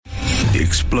the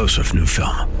explosive new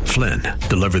film, Flynn,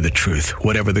 Deliver the Truth,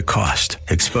 Whatever the Cost,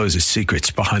 exposes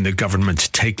secrets behind the government's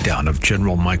takedown of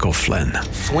General Michael Flynn.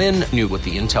 Flynn knew what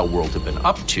the intel world had been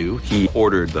up to. He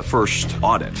ordered the first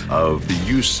audit of the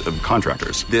use of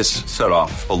contractors. This set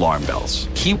off alarm bells.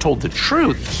 He told the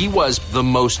truth. He was the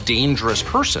most dangerous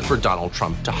person for Donald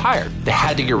Trump to hire. They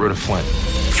had to get rid of Flynn.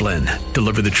 Flynn,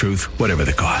 Deliver the Truth, Whatever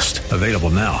the Cost. Available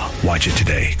now. Watch it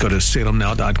today. Go to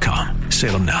salemnow.com.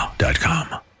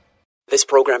 salemnow.com. This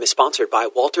program is sponsored by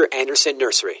Walter Anderson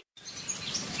Nursery.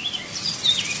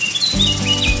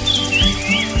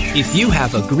 If you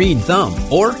have a green thumb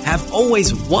or have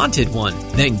always wanted one,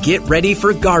 then get ready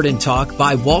for Garden Talk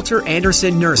by Walter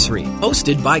Anderson Nursery,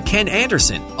 hosted by Ken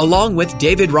Anderson, along with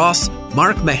David Ross,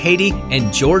 Mark Mahady,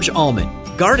 and George Allman.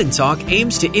 Garden Talk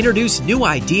aims to introduce new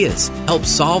ideas, help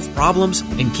solve problems,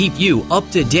 and keep you up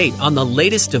to date on the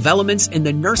latest developments in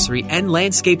the nursery and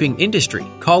landscaping industry.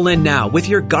 Call in now with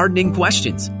your gardening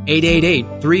questions.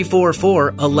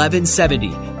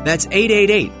 888-344-1170. That's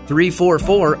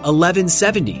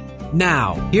 888-344-1170.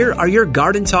 Now, here are your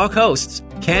Garden Talk hosts,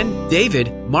 Ken,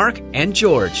 David, Mark, and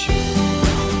George.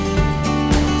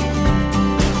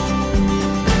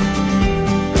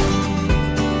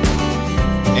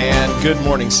 Good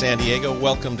morning, San Diego.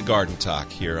 Welcome to Garden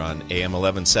Talk here on AM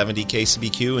 1170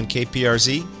 KCBQ and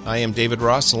KPRZ. I am David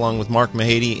Ross along with Mark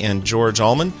Mahady and George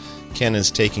Allman. Ken is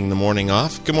taking the morning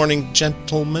off. Good morning,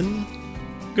 gentlemen.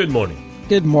 Good morning.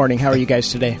 Good morning. How are you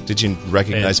guys today? Did you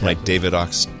recognize my David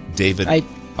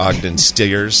Ogden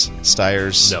Stiers?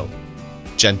 No.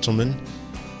 Gentleman?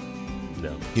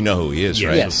 No. You know who he is,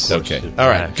 right? Yes. Okay. All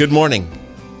right. Good morning.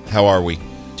 How are we?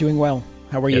 Doing well.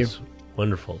 How are you?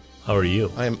 Wonderful. How are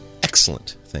you? I am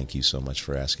excellent. Thank you so much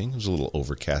for asking. It was a little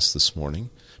overcast this morning,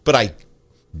 but I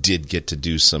did get to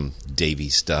do some Davy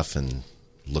stuff and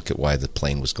look at why the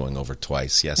plane was going over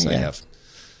twice. Yes, I have.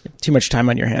 Too much time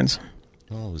on your hands.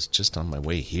 Well, it was just on my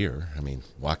way here. I mean,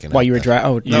 walking While out you were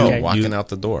driving? walking out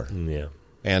the door. Yeah.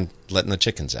 And letting the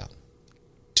chickens out.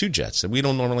 2 jets. We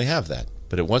don't normally have that,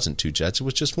 but it wasn't 2 jets. It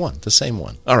was just one, the same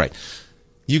one. All right.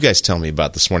 You guys tell me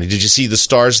about this morning. Did you see the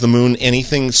stars, the moon,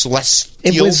 anything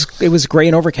celestial? It was gray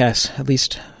and overcast, at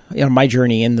least on my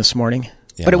journey in this morning.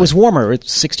 Yeah, but it was warmer.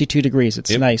 It's 62 degrees. It's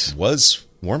nice. It was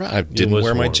warmer. I didn't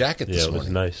wear my jacket this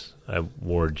morning. Yeah, it was nice. I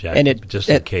wore a jacket just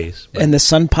in case. But. And the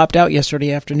sun popped out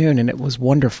yesterday afternoon, and it was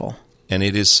wonderful. And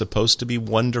it is supposed to be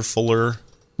wonderfuler.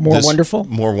 More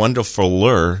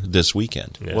wonderfuler this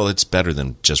weekend. Yeah. Well, it's better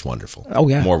than just wonderful. Oh,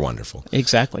 yeah. More wonderful.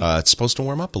 Exactly. It's supposed to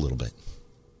warm up a little bit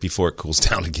before it cools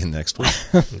down again next week.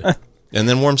 And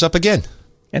then warms up again.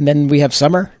 And then we have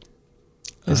summer.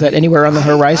 Is that anywhere on the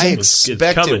horizon? I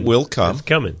expect it will come. It's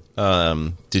coming.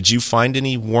 Did you find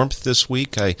any warmth this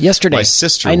week? Yesterday. My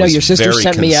sister I know was your sister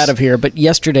sent me out of here, but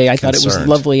yesterday I thought it was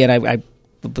lovely, and I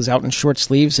was out in short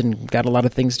sleeves and got a lot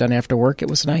of things done after work. It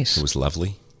was nice. It was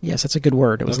lovely? Yes, that's a good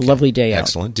word. It was a lovely day out.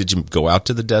 Excellent. Did you go out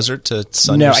to the desert to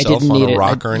sun yourself on a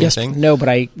rock or anything? No, but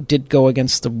I did go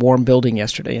against the warm building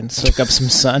yesterday and soak up some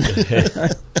sun.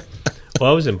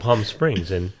 Well, I was in Palm Springs,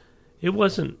 and it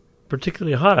wasn't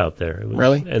particularly hot out there.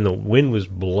 Really? And the wind was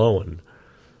blowing.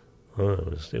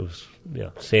 It was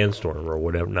sandstorm or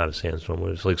whatever. Not a sandstorm.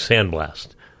 It was like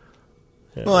sandblast.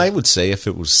 Yeah. Well, I would say if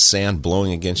it was sand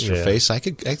blowing against your face, I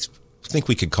think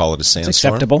we could call it a sandstorm. It's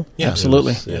acceptable. Yeah.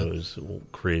 Absolutely. It was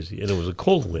crazy. And it was a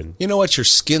cold wind. You know what? Your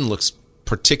skin looks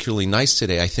particularly nice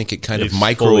today. I think it kind of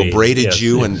micro-abraded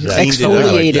you and cleaned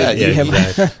it out.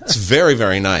 Yeah. It's very,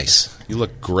 very nice. You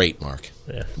look great, Mark.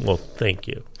 Yeah. Well, thank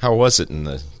you. How was it in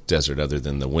the desert other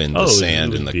than the wind, the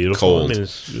sand, and the beautiful. cold? I mean,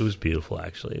 it was beautiful,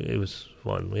 actually. It was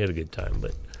fun. We had a good time.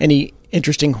 But any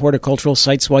interesting horticultural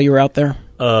sites while you were out there?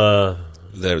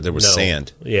 There was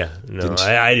sand. Yeah. No,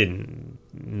 I didn't.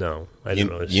 No, I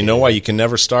didn't really see You know why you can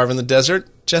never starve in the desert,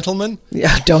 gentlemen?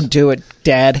 Yeah, don't do it,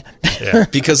 Dad. Yeah.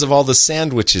 Because of all the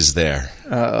sandwiches there.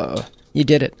 You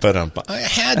did it. But I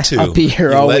had to. I'll be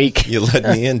here all week. You let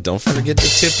me in. Don't forget to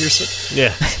tip your...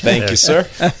 Yeah. Thank you, sir.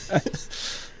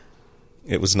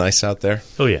 It was nice out there?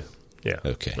 Oh, yeah. Yeah.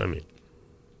 Okay. I mean...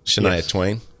 Shania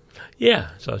Twain? Yeah,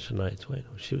 I saw Shania Twain.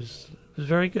 It was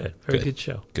very good. Very good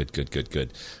show.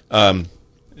 Good. Are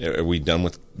we done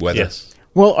with weather? Yes.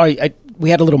 Well, we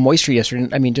had a little moisture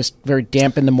yesterday. I mean, just very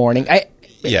damp in the morning. I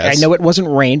know it wasn't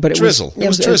rain, but it was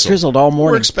drizzled all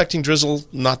morning. We're expecting drizzle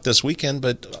not this weekend,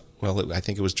 but I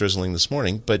think it was drizzling this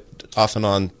morning, but off and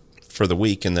on for the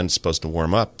week, and then it's supposed to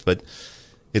warm up. But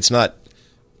it's not.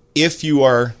 If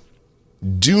you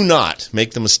do not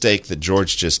make the mistake that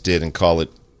George just did and call it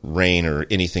rain or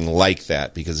anything like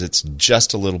that, because it's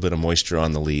just a little bit of moisture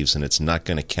on the leaves, and it's not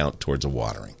going to count towards a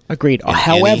watering. Agreed.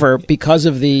 However, because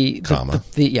of due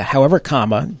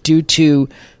to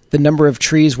the number of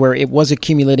trees where it was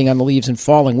accumulating on the leaves and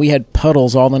falling, we had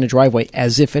puddles all in the driveway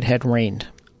as if it had rained.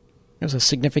 There was a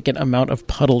significant amount of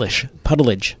puddleage.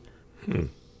 Puddleage?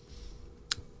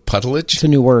 It's a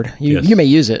new word. You may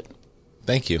use it.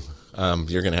 Thank you.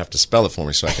 You're going to have to spell it for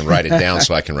me so I can write it down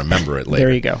so I can remember it later.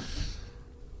 There you go.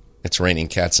 It's raining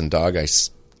cats and dog. I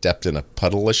stepped in a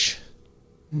puddleish.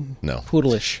 No.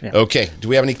 Poodleish. Yeah. Okay. Do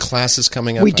we have any classes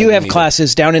coming up? We do have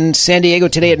classes down in San Diego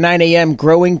today at 9 a.m.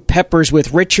 Growing Peppers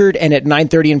with Richard, and at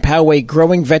 9:30 in Poway,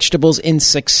 Growing Vegetables in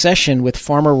Succession with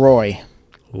Farmer Roy.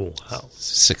 Oh, wow.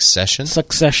 Succession?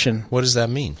 Succession. What does that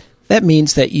mean? That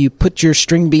means that you put your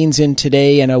string beans in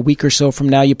today, and a week or so from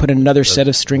now you put another set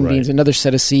of string beans, another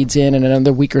set of seeds in, and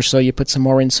another week or so you put some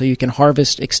more in so you can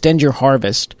extend your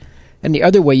harvest. And the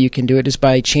other way you can do it is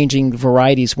by changing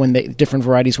different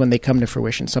varieties when they come to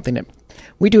fruition. Something that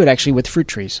we do it actually with fruit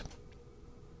trees.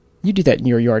 You do that in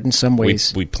your yard in some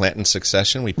ways. We plant in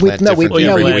succession. You plant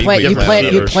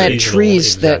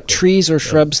trees trees or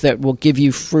shrubs that will give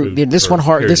you fruit. This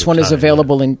one is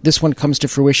available and this one comes to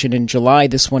fruition in July.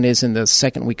 This one is in the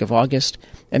second week of August,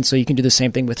 and so you can do the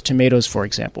same thing with tomatoes, for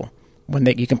example.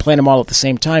 You can plant them all at the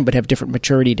same time, but have different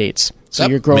maturity dates. So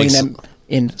you're growing them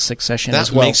in succession as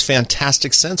well. That makes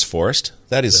fantastic sense, Forrest.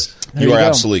 That is, you are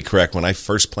absolutely correct. When I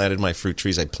first planted my fruit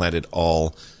trees, I planted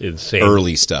all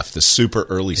early stuff, the super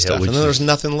early stuff, and then there was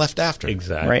nothing left after.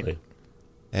 Exactly. Right.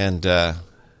 And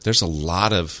there's a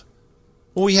lot of...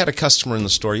 Well, we had a customer in the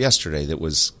store yesterday that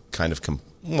was kind of...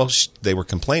 they were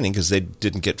complaining because they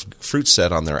didn't get fruit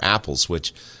set on their apples,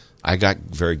 which... I got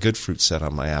very good fruit set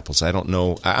on my apples. I don't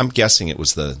know. I'm guessing it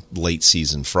was the late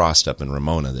season frost up in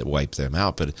Ramona that wiped them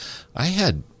out, but I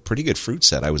had pretty good fruit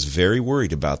set. I was very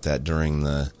worried about that during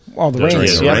the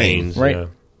rains. Right. Yeah.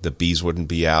 The bees wouldn't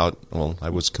be out. Well, I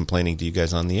was complaining to you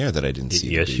guys on the air that I didn't see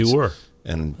the bees. Yes, you were.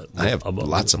 And I have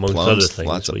lots of plums. Other things,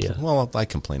 lots of well, I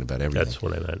complain about everything. That's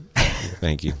what I meant.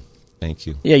 Thank you.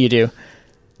 Yeah, you do.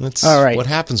 That's all right. What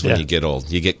happens when you get old.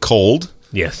 You get cold.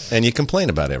 Yes. And you complain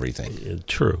about everything.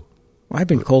 True. Well, I've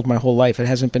been cold my whole life. It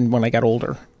hasn't been when I got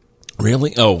older.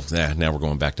 Really? Oh, now we're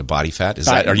going back to body fat. Is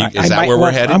that where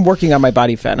we're headed? I'm working on my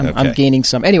body fat. I'm gaining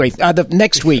some. Anyway, the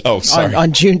next week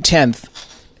on June 10th,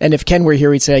 and if Ken were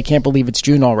here, he'd say, I can't believe it's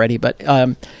June already, but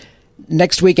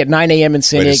next week at 9 a.m. in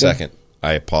San Diego. Wait a second.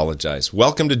 I apologize.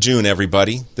 Welcome to June,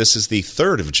 everybody. This is the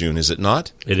 3rd of June, is it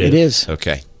not? It is. It is.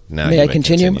 Okay. Now May I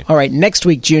continue? All right. Next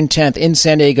week, June 10th, in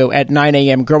San Diego at 9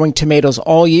 a.m., Growing Tomatoes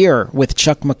All Year with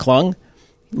Chuck McClung,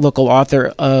 local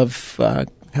author of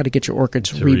How to Get Your Orchids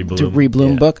to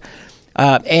Rebloom book.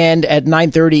 And at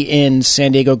 9:30 in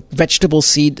San Diego, Vegetable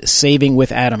Seed Saving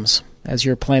with Adams. As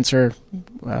your plants are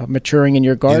maturing in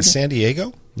your garden. In San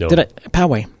Diego? No.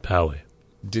 Poway.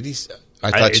 Did he?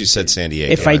 I thought you said San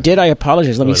Diego. If I did, I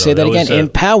apologize. Let me say that again. In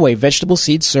Poway, Vegetable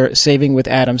Seed Saving with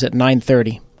Adams at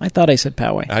 9:30. I thought I said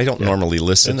Poway. I don't normally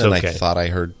listen, and I thought I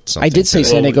heard something. I did say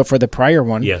San Diego for the prior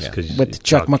one. Yes, with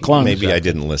Chuck McClung. Maybe I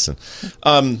didn't listen.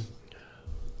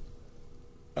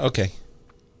 Okay.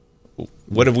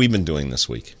 What have we been doing this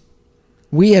week?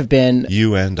 We have been...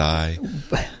 You and I.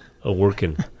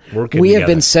 Working we have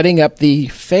been setting up the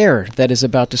fair that is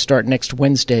about to start next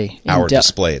Wednesday. Our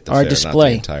display at the fair, not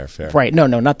the entire fair. Right. No,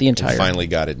 not the entire. We finally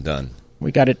got it done.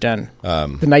 We got it done.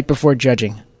 The night before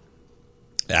judging.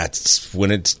 That's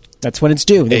when it's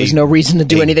due. There was no reason to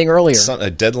do anything earlier. A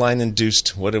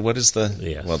deadline-induced... What is the...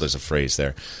 Yes. Well, there's a phrase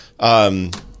there.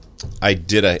 I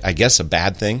did, I guess, a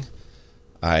bad thing.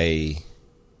 I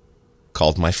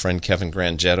called my friend Kevin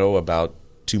Grandgetto about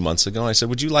 2 months ago. I said,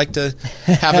 would you like to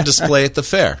have a display at the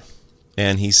fair?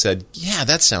 And he said, yeah,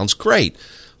 that sounds great.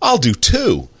 I'll do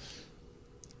 2.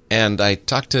 And I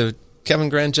talked to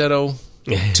Kevin Grandgetto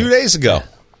 2 days ago.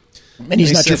 And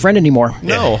he's not your friend anymore.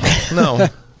 No.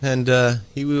 And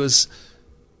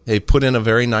they put in a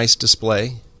very nice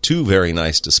display, 2 very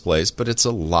nice displays, but it's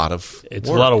a lot of work.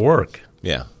 A lot of work.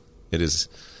 Yeah, it is.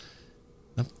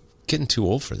 I'm getting too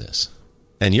old for this.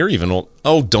 And you're even old.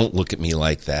 Oh, don't look at me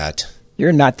like that.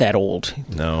 You're not that old.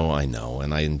 No, I know,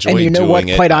 and I enjoy doing it. And you know what?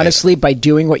 Quite honestly, by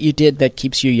doing what you did, that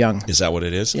keeps you young. Is that what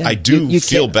it is? Yeah. I do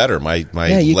feel better. My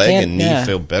leg and knee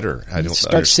feel better. I don't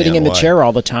start sitting in the chair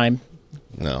all the time.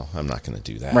 No, I'm not going to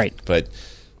do that. Right. But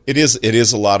it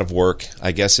is a lot of work.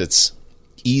 I guess it's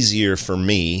easier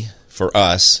for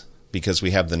us, because we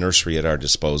have the nursery at our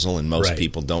disposal, and most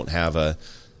people don't have a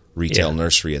retail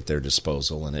nursery at their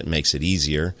disposal, and it makes it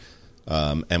easier.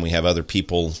 And we have other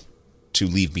people to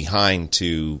leave behind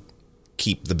to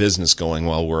keep the business going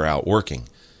while we're out working.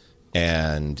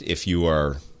 And if you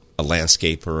are a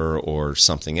landscaper or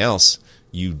something else,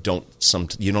 you don't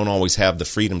always have the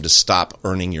freedom to stop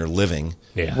earning your living.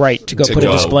 Yeah. Right, to go put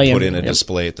a display in a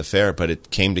display at the fair, but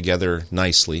it came together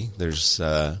nicely. There's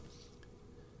a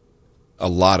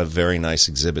lot of very nice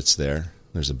exhibits there.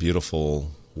 There's a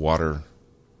beautiful water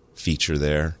feature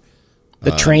there.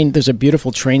 The train, there's a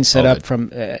beautiful train set up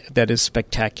that is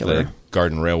spectacular. The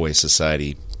Garden Railway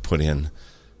Society put in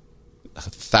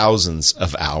thousands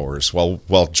of hours.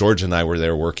 While George and I were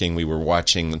there working, we were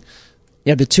watching.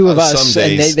 Yeah, the two of us, some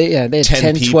days, and they had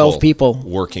 10, 12 people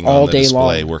working all on the day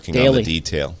display, long, working daily. on the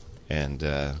detail. And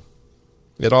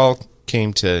it all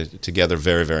came together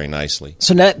very, very nicely.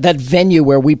 So that venue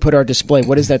where we put our display,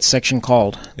 what is that section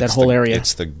called, that whole area?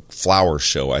 It's the flower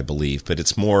show, I believe, but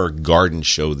it's more garden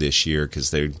show this year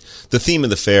because the theme of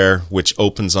the fair, which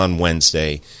opens on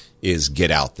Wednesday, is Get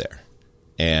Out There.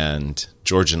 And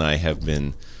George and I have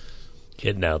been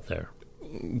getting out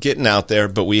there,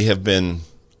 but we have been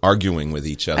arguing with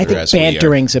each other. I think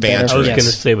bantering's a better. I was going to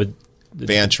say, but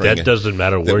bantering. That doesn't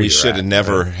matter where we you're should at. have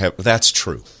never have. That's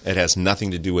true. It has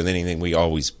nothing to do with anything. We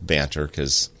always banter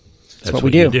because that's what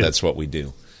we do. That's what we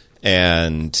do.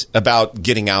 And about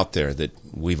getting out there, that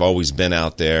we've always been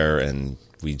out there, and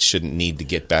we shouldn't need to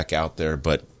get back out there,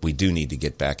 but we do need to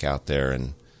get back out there.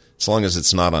 And as long as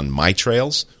it's not on my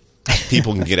trails,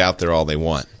 people can get out there all they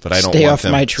want. But I don't want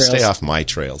them to stay off my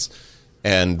trails.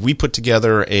 And we put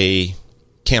together a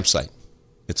campsite.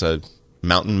 It's a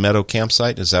mountain meadow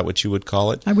campsite. Is that what you would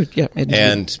call it? I would, yeah.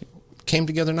 And came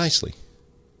together nicely.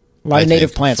 A lot of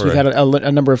native plants. We've had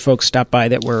a number of folks stop by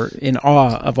that were in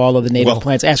awe of all of the native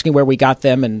plants, asking where we got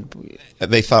them. And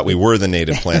they thought we were the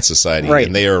Native Plant Society, right.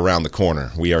 And they are around the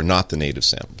corner. We are not the Native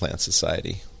Plant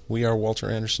Society. We are Walter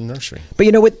Anderson Nursery. But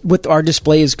you know what our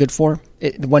display is good for?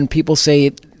 When people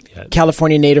say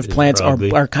California native plants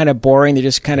are kind of boring, they're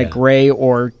just kind of gray,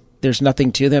 or there's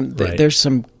nothing to them. Right. There's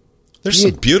some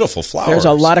beautiful flowers. There's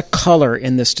a lot of color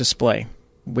in this display,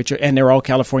 and they're all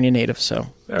California native. So,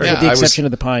 with the exception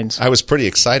of the pines, I was pretty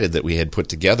excited that we had put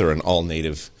together an all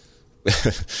native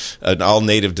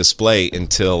display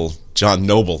until John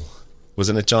Noble,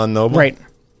 wasn't it John Noble? Right.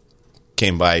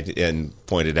 Came by and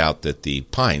pointed out that the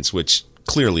pines, which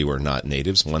clearly were not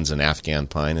natives, one's an Afghan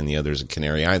pine and the other's a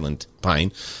Canary Island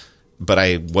pine, but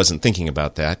I wasn't thinking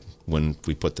about that when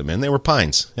we put them in. They were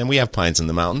pines, and we have pines in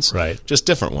the mountains, right? Just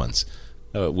different ones,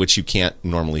 which you can't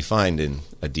normally find in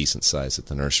a decent size at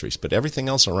the nurseries. But everything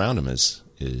else around them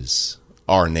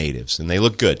are natives, and they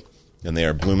look good, and they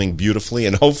are blooming beautifully,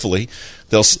 and hopefully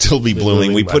they'll still be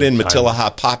blooming. We put in Matilaha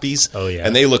poppies,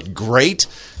 and they look great.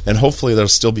 And hopefully there'll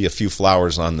still be a few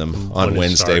flowers on them on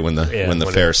Wednesday when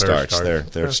the fair starts.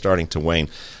 They're starting to wane.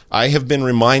 I have been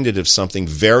reminded of something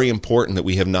very important that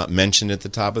we have not mentioned at the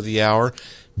top of the hour.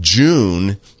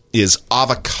 June is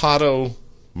Avocado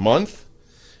Month.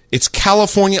 It's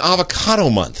California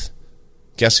Avocado Month.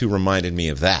 Guess who reminded me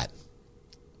of that?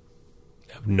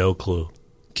 I have no clue.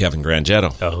 Kevin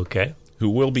Grangetto. Oh, okay. Who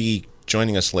will be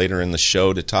joining us later in the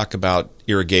show to talk about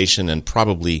irrigation and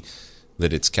probably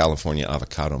that it's California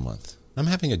Avocado Month. I'm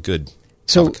having a good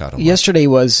avocado month. Yesterday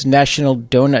was National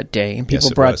Donut Day, and people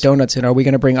brought donuts in. Are we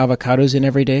going to bring avocados in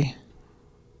every day?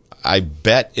 I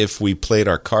bet if we played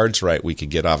our cards right, we could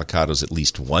get avocados at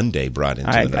least one day brought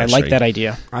into the nursery. I like that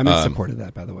idea. I'm in support of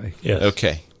that, by the way. Yes.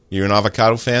 Okay. You're an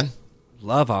avocado fan?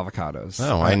 Love avocados.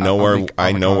 Oh, I know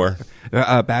where.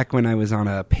 Back when I was on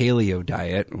a paleo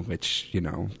diet, which,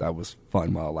 that was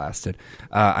fun while it lasted,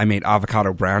 I made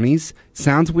avocado brownies.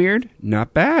 Sounds weird?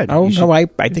 Not bad. Oh, no, I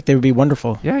think they would be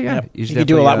wonderful. Yeah. You could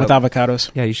do a lot with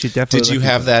avocados. Yeah, you should definitely. Did you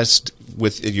have that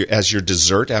as your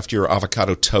dessert after your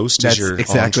avocado toast? That's as your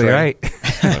exactly entree? right.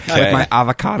 Okay. With my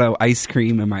avocado ice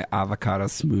cream and my avocado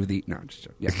smoothie. No, I'm just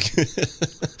joking. Yeah.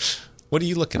 What are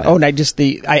you looking at? Oh, and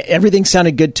everything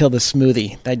sounded good till the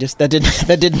smoothie. That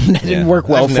didn't work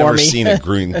well for me. I've never seen a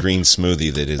green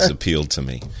smoothie that has appealed to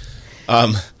me.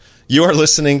 You are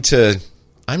listening to.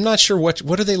 I'm not sure what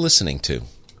are they listening to.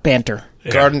 Banter.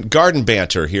 Garden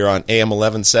banter here on AM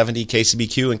 1170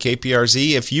 KCBQ and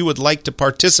KPRZ. If you would like to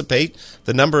participate,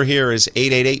 the number here is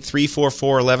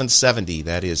 888-344-1170.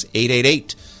 That is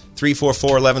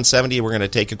 888-344-1170. We're going to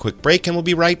take a quick break, and we'll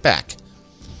be right back.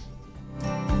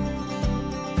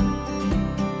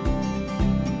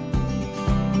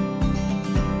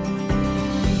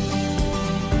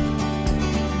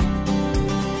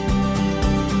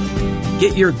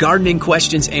 Get your gardening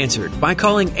questions answered by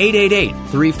calling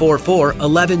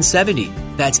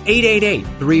 888-344-1170. That's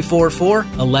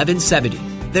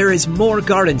 888-344-1170. There is more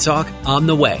Garden Talk on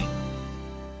the way.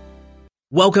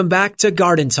 Welcome back to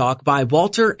Garden Talk by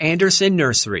Walter Anderson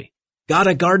Nursery. Got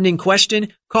a gardening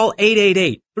question? Call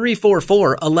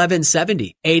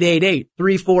 888-344-1170.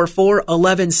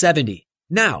 888-344-1170.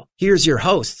 Now, here's your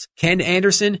hosts, Ken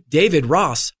Anderson, David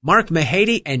Ross, Mark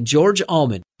Mahady, and George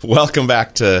Allman. Welcome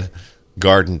back to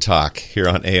Garden Talk here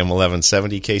on AM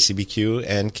 1170, KCBQ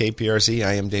and KPRZ.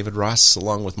 I am David Ross,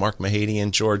 along with Mark Mahady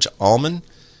and George Allman.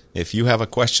 If you have a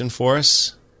question for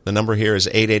us, the number here is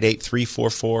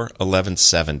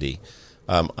 888-344-1170.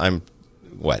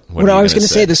 What I was going to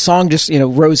say, the song just,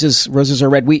 roses are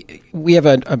red. We have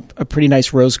a pretty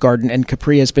nice rose garden, and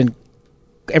Capri has been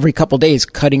every couple days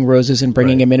cutting roses and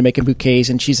bringing them in and making bouquets,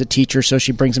 and she's a teacher, so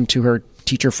she brings them to her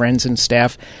teacher friends and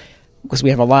staff because we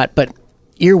have a lot. But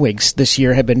earwigs this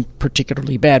year have been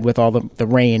particularly bad with all the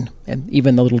rain and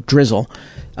even the little drizzle.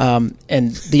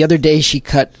 And the other day she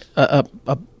cut a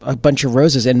bunch of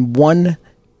roses, and one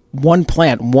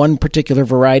plant, one particular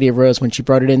variety of rose, when she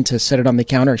brought it in to set it on the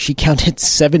counter, she counted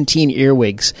 17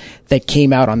 earwigs that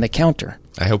came out on the counter.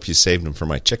 I hope you saved them for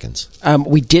my chickens.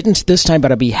 We didn't this time,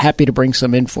 but I'd be happy to bring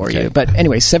some in for you. But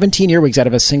anyway, 17 earwigs out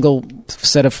of a single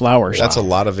set of flowers. That's a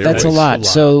lot of earwigs. That's a lot.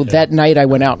 So that night I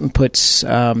went out and put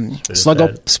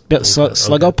Sluggo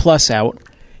Plus out,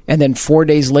 and then 4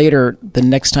 days later, the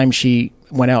next time she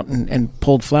went out and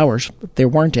pulled flowers, there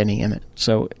weren't any in it.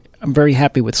 So I'm very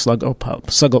happy with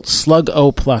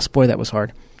Sluggo Plus. Boy, that was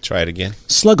hard. Try it again.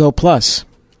 Sluggo Plus,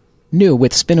 new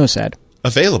with spinosad.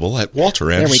 Available at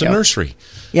Walter Anderson Nursery.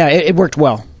 Yeah, it worked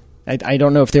well. I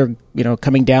don't know if they're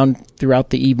coming down throughout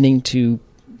the evening to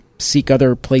seek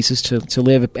other places to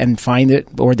live and find it,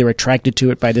 or they're attracted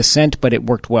to it by the scent, but it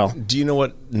worked well. Do you know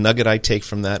what nugget I take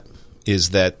from that?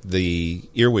 Is that the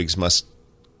earwigs must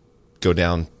go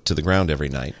down to the ground every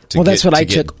night. That's what I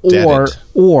took, or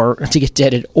to get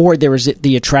deaded, or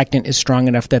the attractant is strong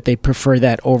enough that they prefer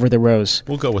that over the rose.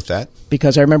 We'll go with that.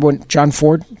 Because I remember when John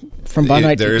Ford from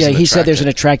Bonite, he said there's an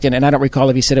attractant, and I don't recall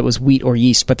if he said it was wheat or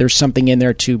yeast, but there's something in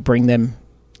there to bring them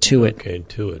to it. Okay.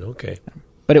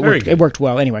 But it worked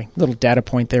well. Anyway, little data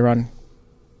point there on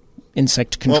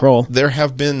insect control. Well, there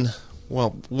have been,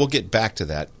 we'll get back to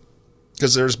that,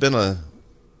 because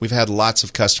we've had lots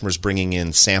of customers bringing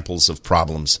in samples of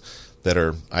problems that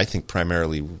are, I think,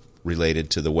 primarily related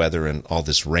to the weather and all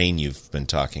this rain you've been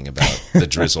talking about, the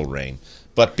drizzle rain.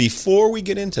 But before we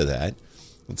get into that,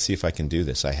 let's see if I can do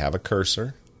this. I have a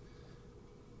cursor.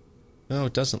 No,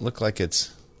 it doesn't look like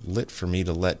it's lit for me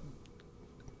to let...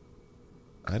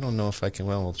 I don't know if I can...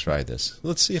 Well, we'll try this.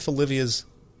 Let's see if Olivia's...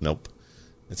 Nope.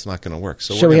 It's not going to work.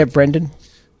 So shall we have Brendan?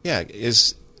 Yeah.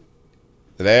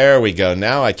 There we go.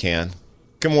 Now I can.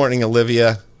 Good morning,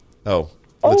 Olivia.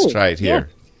 Let's try it here.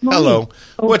 Yes. Hello.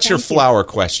 What's your flower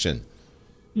question?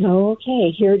 Okay,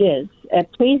 here it is.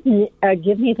 Please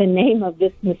give me the name of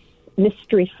this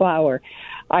mystery flower.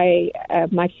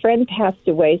 My friend passed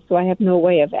away, so I have no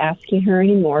way of asking her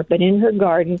anymore. But in her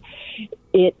garden,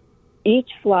 each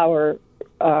flower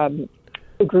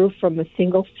grew from a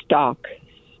single stalk,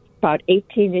 about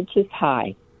 18 inches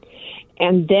high.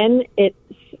 And then it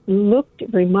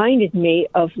reminded me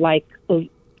of like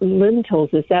lentils.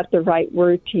 Is that the right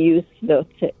word to use? Those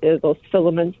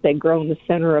filaments that grow in the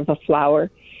center of a flower.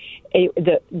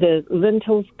 The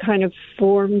lentils kind of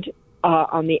formed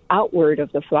on the outward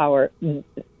of the flower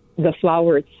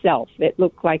itself. It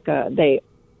looked like they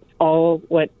all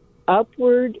went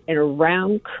upward and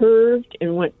around, curved,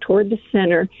 and went toward the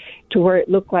center to where it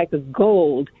looked like a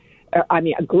globe.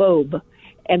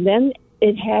 And then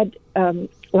it had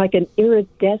like an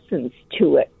iridescence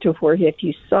to it, to where if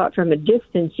you saw it from a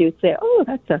distance, you'd say, oh,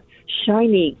 that's a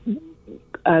shiny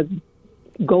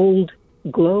gold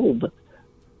globe.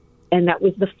 And that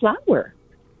was the flower.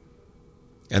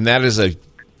 And that is an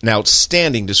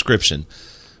outstanding description.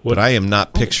 But I am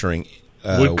not picturing...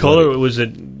 what color? Was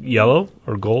it yellow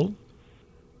or gold?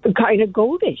 Kind of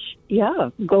goldish, yeah,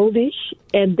 goldish.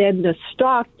 And then the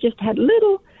stalk just had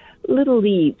little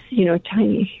leaves,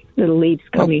 tiny little leaves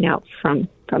coming out from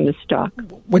the stalk.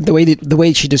 With the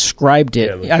way she described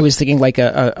it, I was thinking like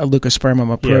a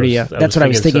leucospermum, a protea. That's what I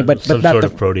was thinking, but not sort the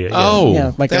of protea. Yeah.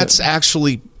 Oh, that's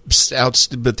actually out,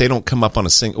 but they don't come up on a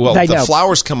single. Well, the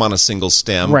flowers come on a single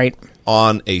stem, right,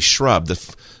 on a shrub.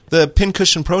 The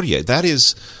pincushion protea.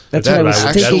 That's what I was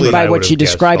thinking by what she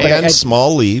described. And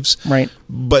small leaves, right?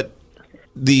 But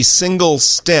the single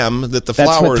stem that the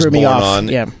flower is born on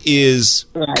is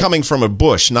coming from a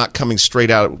bush, not coming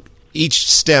straight out.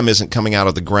 Each stem isn't coming out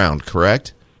of the ground,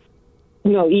 correct?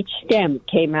 No, each stem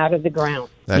came out of the ground.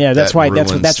 That's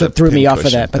what threw me off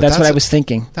of that. But that's what I was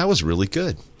thinking. That was really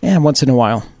good. Yeah, once in a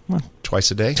while. Well, twice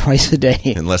a day? Twice a day.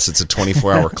 Unless it's a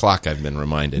 24-hour clock, I've been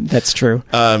reminded. That's true.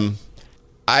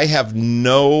 I have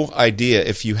no idea.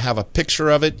 If you have a picture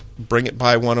of it, bring it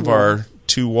by one of our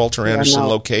two Walter Anderson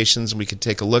locations, and we could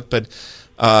take a look. But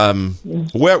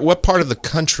what part of the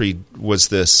country was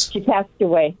this? She passed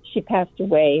away.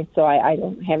 So I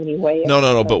don't have any way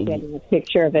of but getting a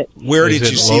picture of it. Where did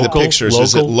you see the pictures?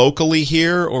 Is it locally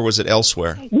here, or was it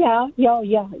elsewhere? Yeah.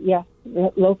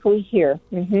 Locally here.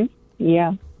 Mm-hmm.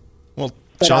 Yeah. Well,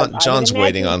 John's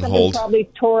waiting on hold. Probably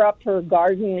tore up her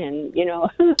garden, and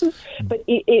but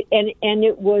it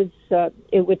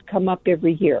would come up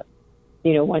every year.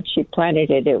 Once she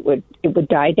planted it, it would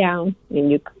die down,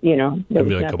 and there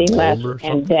was like nothing left.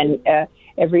 And then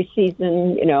every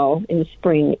season, in the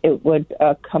spring, it would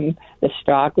come. The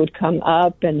stalk would come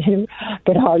up, and then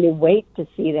could hardly wait to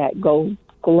see that gold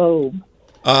globe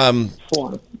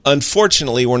form.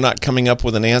 Unfortunately, we're not coming up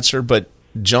with an answer, but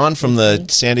John from the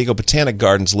San Diego Botanic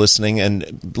Gardens listening,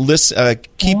 and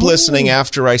keep listening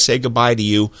after I say goodbye to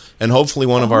you, and hopefully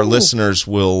one of our listeners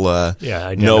will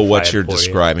know what you're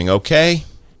describing. Okay?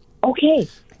 Okay.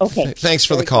 Thanks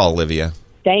for the call, Olivia.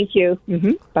 Thank you.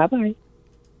 Mm-hmm. Bye-bye.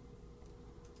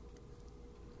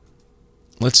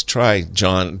 Let's try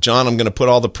John. John, I'm going to put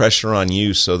all the pressure on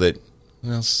you so that,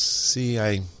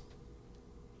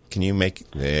 can you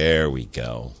make... There we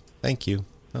go. Thank you.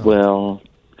 Oh. Well...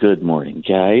 Good morning,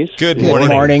 guys. Good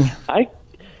morning. I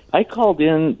called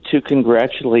in to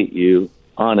congratulate you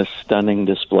on a stunning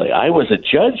display. I was a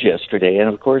judge yesterday, and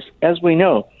of course, as we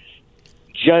know,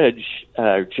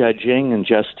 judging and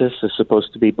justice is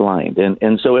supposed to be blind.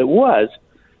 And so it was,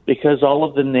 because all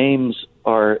of the names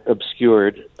are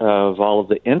obscured of all of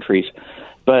the entries,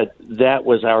 but that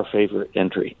was our favorite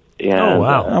entry. And,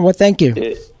 well, thank you.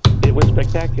 It was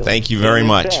spectacular. Thank you very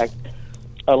much. In fact,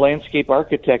 a landscape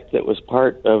architect that was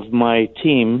part of my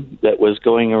team that was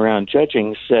going around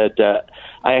judging said,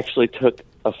 I actually took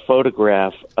a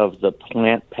photograph of the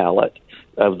plant palette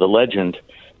of the legend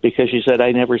because she said,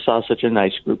 I never saw such a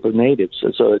nice group of natives.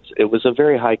 And so it was a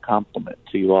very high compliment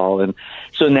to you all. And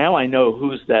so now I know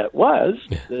whose that was.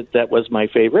 That was my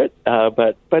favorite,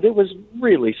 but it was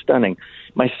really stunning.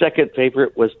 My second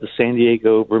favorite was the San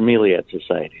Diego Bromeliad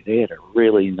Society. They had a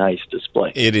really nice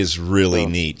display. It is really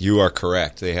neat. You are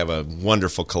correct. They have a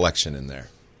wonderful collection in there.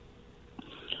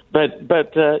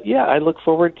 But I look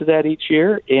forward to that each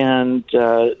year, and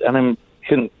I'm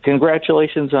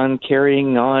congratulations on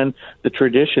carrying on the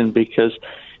tradition, because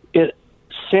it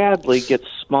sadly gets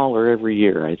smaller every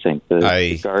year. I think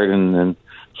the garden and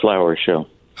flower show.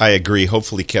 I agree.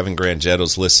 Hopefully Kevin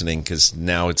Grangetto's listening, because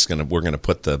now we're going to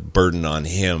put the burden on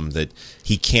him that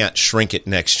he can't shrink it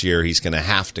next year. He's going to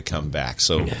have to come back.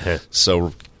 So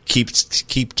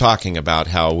keep talking about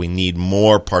how we need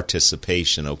more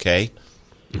participation, okay?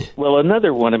 Well,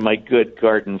 another one of my good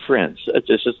garden friends. It's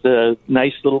just a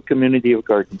nice little community of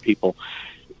garden people.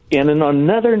 And on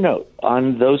another note,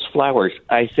 on those flowers,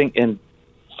 I think, and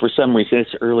for some reason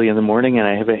it's early in the morning and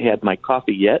I haven't had my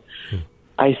coffee yet,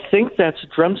 I think that's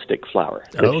drumstick flower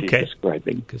that she's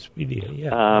describing.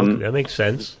 That makes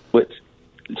sense.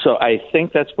 So I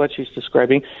think that's what she's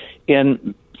describing.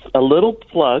 And a little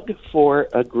plug for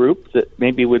a group that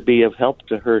maybe would be of help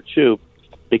to her, too,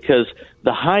 because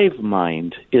the Hive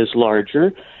Mind is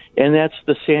larger, and that's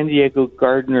the San Diego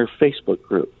Gardener Facebook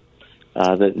group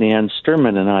that Nan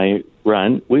Sturman and I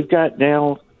run. We've got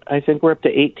now, I think we're up to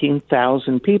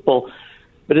 18,000 people,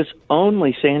 but it's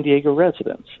only San Diego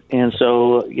residents. And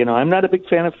so, I'm not a big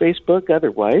fan of Facebook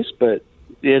otherwise, but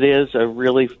it is a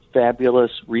really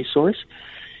fabulous resource.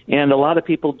 And a lot of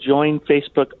people join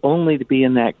Facebook only to be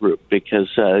in that group, because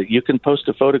you can post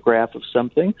a photograph of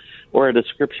something or a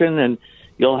description, and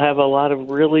you'll have a lot of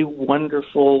really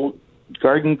wonderful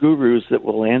garden gurus that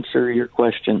will answer your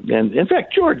question. And in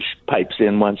fact, George pipes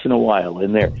in once in a while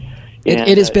in there.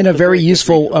 It has been a very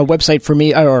useful website for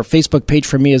me, or Facebook page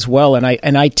for me as well, and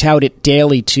I tout it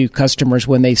daily to customers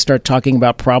when they start talking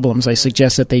about problems. I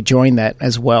suggest that they join that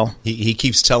as well. He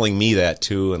keeps telling me that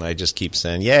too, and I just keep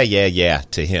saying yeah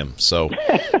to him. So,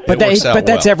 but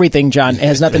that's everything, John. It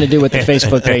has nothing to do with the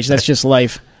Facebook page. That's just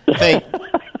life.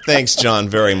 Thanks, John,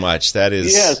 very much. That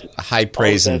is high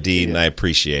praise indeed, and I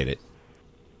appreciate it.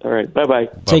 All right, bye-bye.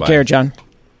 Take care, John.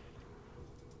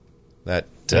 That.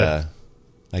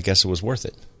 I guess it was worth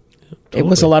it. Totally. It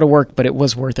was a lot of work, but it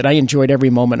was worth it. I enjoyed every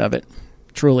moment of it,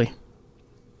 truly.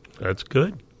 That's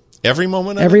good. Every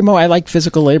moment of it? Every moment. I like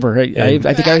physical labor. I think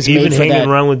I was made for that. Even hanging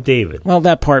around with David. Well,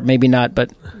 that part maybe not,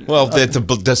 but... Well, the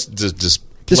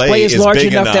display is large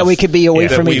enough that we could be away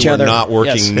from each other. We were not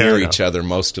working near each other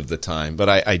most of the time, but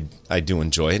I do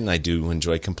enjoy it, and I do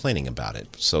enjoy complaining about it.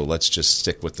 So let's just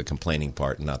stick with the complaining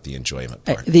part and not the enjoyment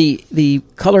part. The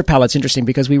color palette's interesting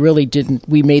because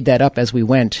we made that up as we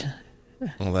went.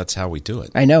 Well, that's how we do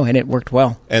it. I know, and it worked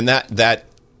well. And that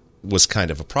was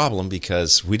kind of a problem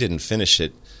because we didn't finish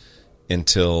it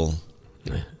until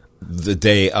the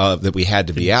day that we had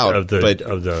to be out.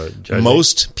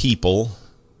 Most people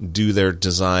do their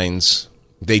designs,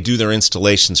 they do their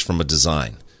installations from a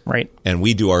design. Right. And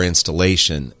we do our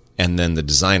installation, and then the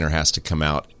designer has to come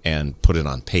out and put it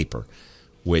on paper,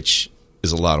 which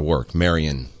is a lot of work.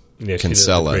 Marion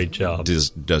Kinsella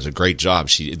does a great job.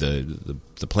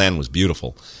 The plan was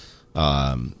beautiful.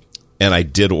 And I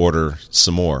did order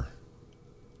some more.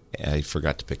 I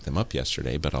forgot to pick them up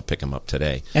yesterday, but I'll pick them up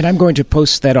today. And I'm going to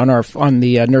post that on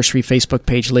the nursery Facebook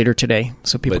page later today,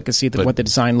 so people can see what the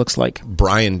design looks like.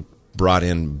 Brian brought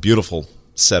in a beautiful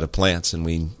set of plants, and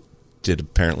we did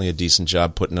apparently a decent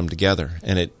job putting them together.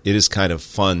 And it is kind of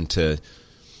fun to.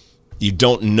 You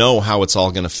don't know how it's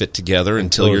all going to fit together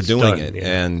until you're doing it.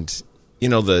 Yeah. And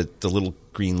the little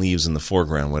green leaves in the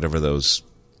foreground, whatever those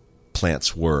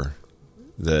plants were,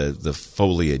 the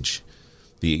foliage,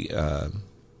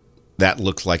 that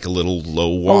looked like a little low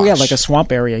wash. Oh, yeah, like a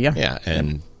swamp area, yeah. Yeah,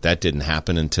 and that didn't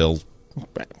happen until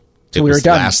we were done. The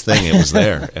last thing. It was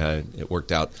there. It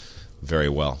worked out very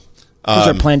well. Those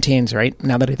are plantains, right?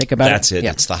 Now that I think about that's it.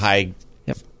 Yeah. It's the high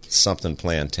something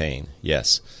plantain,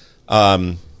 yes.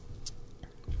 So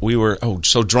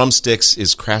drumsticks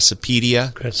is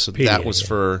Crassopedia. So that was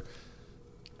for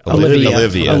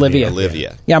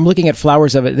Olivia. Yeah, I'm looking at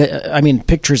flowers of it.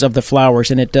 Pictures of the flowers,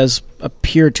 and it does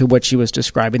appear to what she was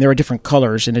describing. There are different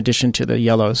colors in addition to the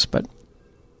yellows, but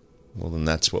well, then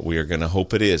that's what we are going to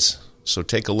hope it is. So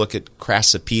take a look at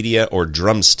Crassopedia or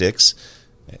drumsticks,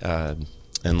 and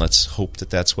let's hope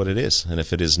that that's what it is. And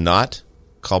if it is not,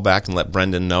 call back and let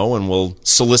Brendan know, and we'll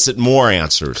solicit more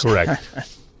answers. Correct.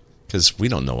 Because we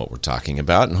don't know what we're talking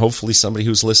about, and hopefully somebody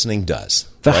who's listening does.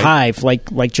 The hive,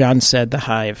 like John said, the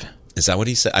hive. Is that what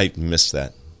he said? I missed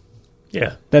that.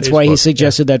 Yeah, that's why he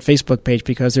suggested that Facebook page,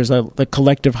 because there's the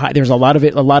collective hive. There's a lot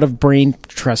of brain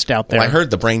trust out there. Well, I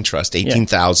heard the brain trust,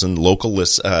 18,000 local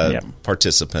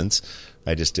participants.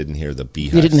 I just didn't hear the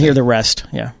beehive. You didn't hear the rest.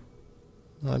 Yeah,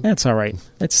 that's all right.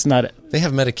 That's not it. They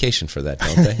have medication for that,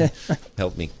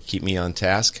 don't they? Keep me on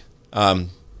task. The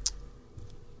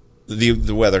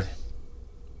weather.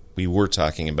 We were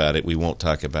talking about it. We won't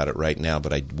talk about it right now,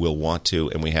 but I will want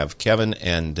to. And we have Kevin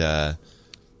and I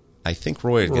think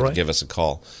Roy are going to give us a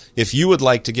call. If you would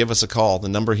like to give us a call, the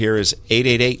number here is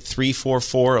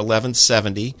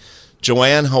 888-344-1170.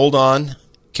 Joanne, hold on.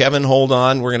 Kevin, hold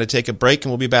on. We're going to take a break,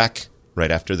 and we'll be back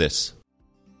right after this.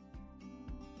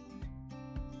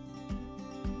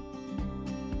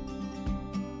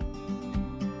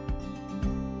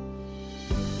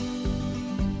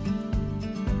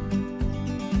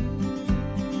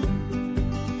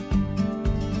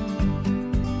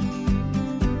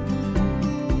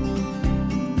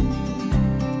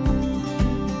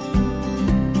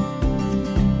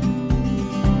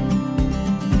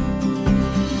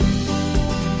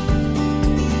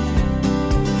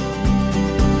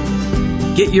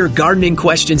 Get your gardening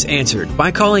questions answered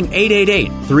by calling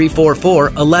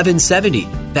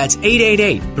 888-344-1170. That's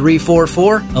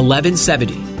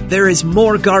 888-344-1170. There is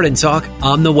more Garden Talk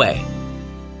on the way.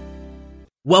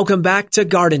 Welcome back to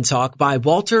Garden Talk by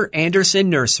Walter Anderson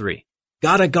Nursery.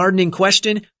 Got a gardening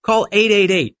question? Call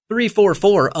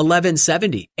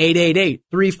 888-344-1170.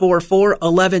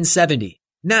 888-344-1170.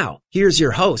 Now, here's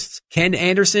your hosts, Ken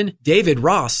Anderson, David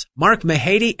Ross, Mark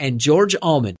Mahady, and George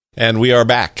Allman. And we are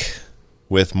back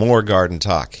with more Garden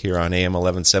Talk here on AM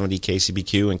 1170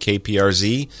 KCBQ and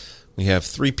KPRZ. We have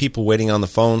 3 people waiting on the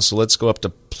phone, so let's go up to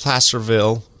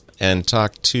Placerville and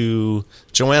talk to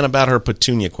Joanne about her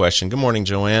petunia question. Good morning,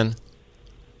 Joanne.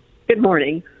 Good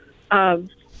morning. I've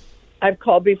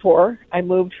called before. I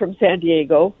moved from San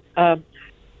Diego. I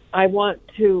want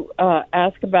to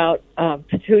ask about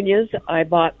petunias. I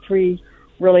bought 3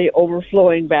 really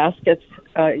overflowing baskets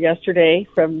yesterday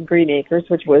from Green Acres,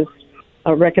 which was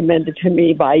recommended to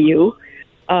me by you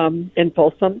in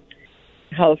Folsom,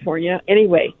 California.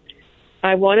 Anyway,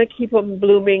 I want to keep them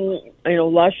blooming,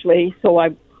 lushly. So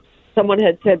someone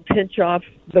had said pinch off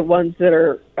the ones that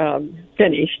are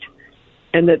finished,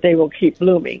 and that they will keep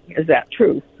blooming. Is that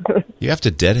true? You have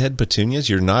to deadhead petunias?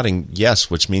 You're nodding yes,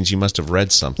 which means you must have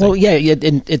read something. Well, yeah,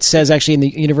 it says actually in the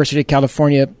University of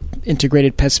California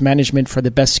Integrated Pest Management for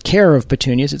the best care of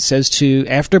petunias, it says to,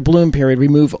 after bloom period,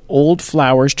 remove old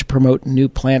flowers to promote new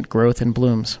plant growth and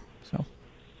blooms.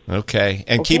 Okay.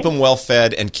 And keep them well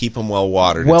fed and keep them well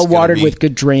watered. Well watered with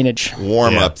good drainage.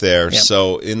 Warm up there. Yep.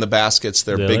 So in the baskets,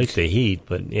 they're they big. Like the heat,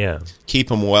 but yeah. Keep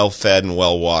them well fed and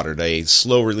well watered. A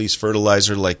slow release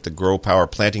fertilizer like the Grow Power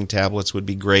planting tablets would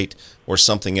be great, or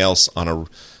something else on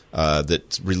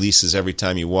that releases every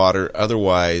time you water.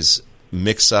 Otherwise,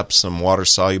 mix up some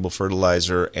water-soluble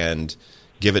fertilizer and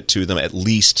give it to them at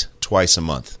least twice a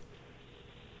month.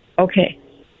 Okay.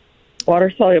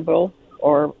 Water soluble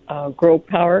or Grow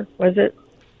Power, was it?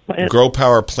 Grow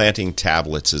Power planting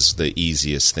tablets is the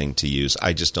easiest thing to use.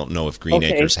 I just don't know if Green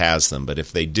Acres has them, but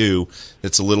if they do,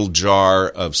 it's a little jar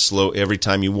of every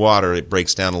time you water, it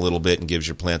breaks down a little bit and gives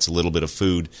your plants a little bit of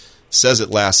food. It says it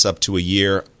lasts up to a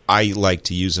year. I like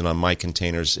to use it on my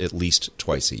containers at least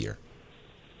twice a year.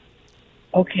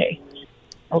 Okay.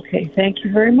 Okay, thank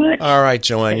you very much. All right,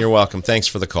 Joanne, you're welcome. Thanks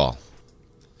for the call.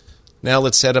 Now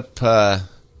let's head up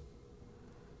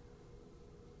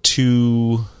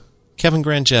to Kevin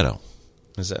Grangetto.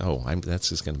 That's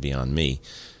just going to be on me.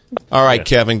 All right,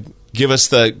 Kevin, give us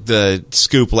the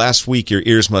scoop. Last week, your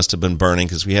ears must have been burning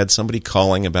because we had somebody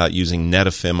calling about using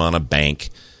Netafim on a bank,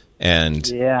 and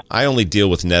I only deal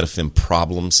with Netafim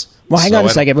problems. Well, hang on a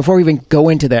second before we even go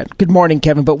into that. Good morning,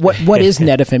 Kevin. But what is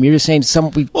Netafim? You're just saying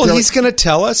he's going to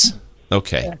tell us.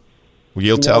 Okay, well,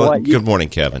 you'll tell it. Good morning,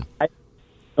 Kevin. I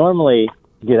normally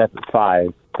get up at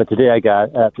 5, but today I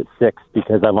got up at 6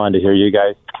 because I wanted to hear you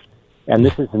guys. And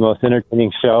this is the most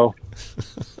entertaining show.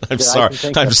 I'm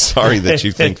sorry that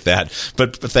you think that,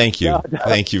 but thank you,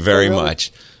 thank you very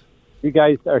much. You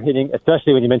guys are hitting,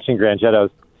 especially when you mention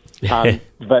Grangettos.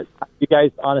 But you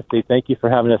guys, honestly, thank you for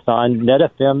having us on.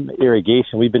 Netafim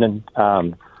Irrigation, we've been in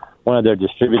one of their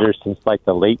distributors since like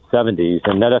the late 70s,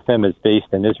 and Netafim is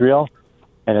based in Israel.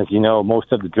 And as you know,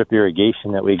 most of the drip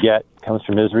irrigation that we get comes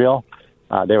from Israel.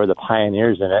 They were the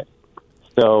pioneers in it.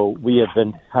 So we have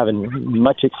been having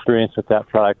much experience with that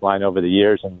product line over the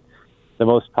years. And the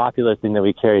most popular thing that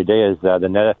we carry today is the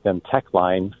Netafim Tech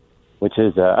line, which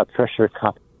is a pressure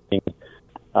compensating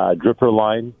dripper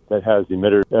line that has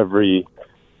emitters every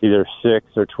either 6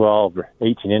 or 12 or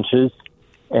 18 inches.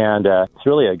 And it's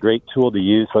really a great tool to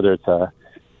use, whether it's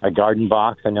a garden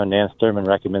box. I know Nan Sturman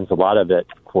recommends a lot of it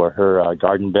for her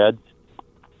garden beds.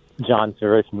 John's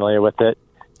very familiar with it.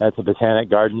 That's the Botanic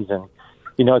Gardens. And,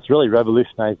 it's really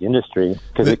revolutionized the industry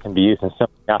because it can be used in so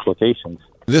many applications.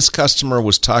 This customer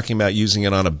was talking about using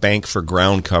it on a bank for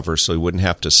ground cover so he wouldn't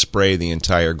have to spray the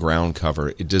entire ground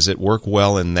cover. Does it work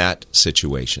well in that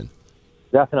situation?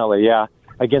 Definitely, yeah.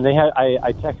 Again,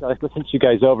 I listened to you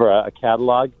guys over a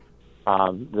catalog.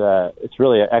 It's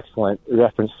really an excellent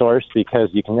reference source because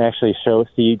you can actually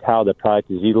see how the product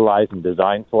is utilized and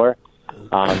designed for.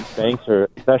 Banks are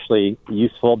especially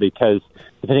useful because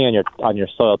depending on your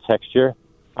soil texture,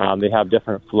 they have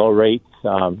different flow rates.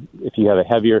 If you have a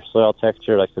heavier soil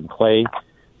texture, like some clay,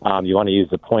 you want to use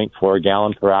the 0.4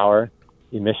 gallon per hour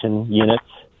emission units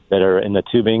that are in the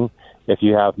tubing. If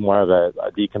you have more of a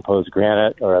decomposed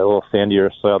granite or a little sandier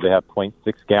soil, they have 0.6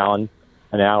 gallon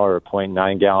an hour or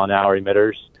 0.9 gallon hour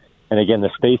emitters. And again,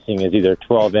 the spacing is either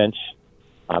 12-inch,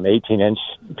 18-inch,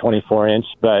 24-inch.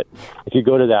 But if you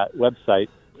go to that website,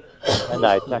 and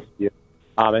I text you,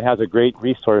 it has a great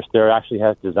resource there. It actually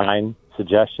has design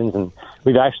suggestions, and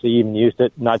we've actually even used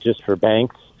it not just for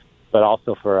banks, but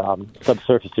also for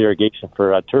subsurface irrigation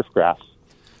for turf grass.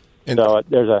 So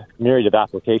there's a myriad of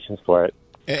applications for it.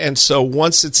 And so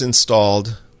once it's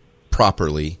installed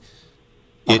properly,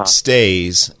 it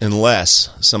stays unless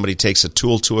somebody takes a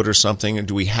tool to it or something. And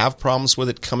do we have problems with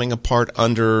it coming apart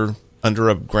under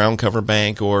a ground cover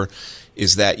bank, or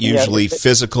is that usually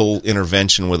physical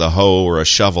intervention with a hoe or a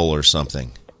shovel or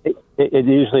something? It's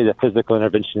usually the physical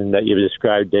intervention that you've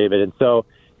described, David. And so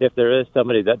if there is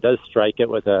somebody that does strike it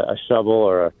with a shovel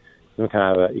or some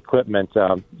kind of equipment,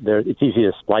 it's easy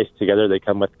to splice together. They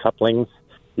come with couplings.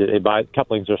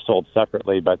 Couplings are sold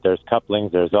separately, but there's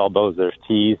couplings, there's elbows, there's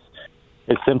tees.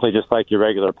 It's simply just like your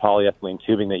regular polyethylene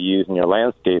tubing that you use in your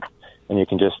landscape, and you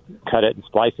can just cut it and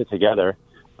splice it together.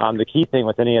 The key thing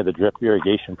with any of the drip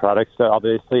irrigation products,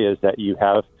 obviously, is that you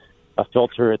have a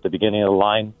filter at the beginning of the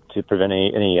line to prevent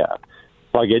any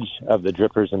pluggage of the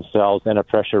drippers themselves, and a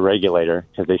pressure regulator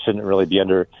because they shouldn't really be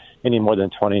under any more than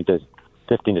 15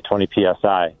 to 20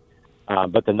 psi.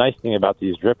 But the nice thing about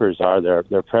these drippers are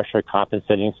they're pressure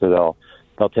compensating, so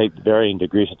they'll take varying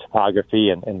degrees of topography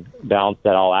and balance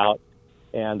that all out.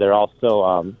 And they're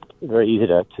also very easy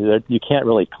to you can't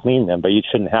really clean them, but you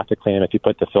shouldn't have to clean them if you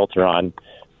put the filter on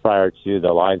prior to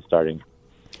the line starting.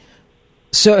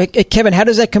 So, Kevin, how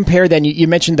does that compare then? You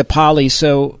mentioned the poly,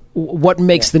 so what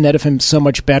makes the Netafim so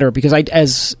much better? Because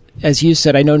as you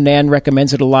said, I know Nan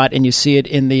recommends it a lot, and you see it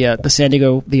in the San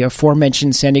Diego, the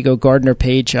aforementioned San Diego Gardener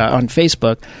page on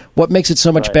Facebook. What makes it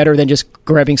so much better than just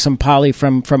grabbing some poly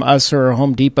from us or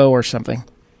Home Depot or something?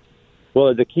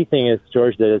 Well, the key thing is,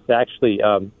 George, that it's actually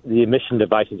the emission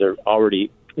devices are already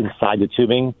inside the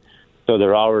tubing, so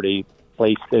they're already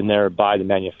placed in there by the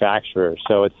manufacturer.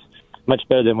 So it's much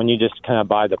better than when you just kind of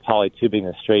buy the poly tubing,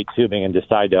 the straight tubing, and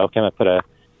decide to, okay, I'm going to put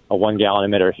a 1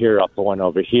 gallon emitter here, I'll put one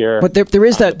over here. But there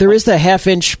is the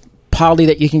half-inch poly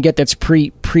that you can get that's drilled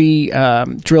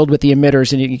with the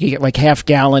emitters, and you can get like half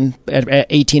gallon at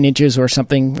 18 inches or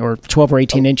something, or 12 or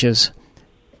 18 inches.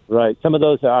 Right. Some of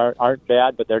those aren't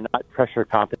bad, but they're not pressure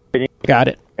compensating. Got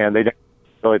it. And they don't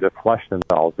really to flush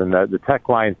themselves. And the tech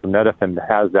line from Netafim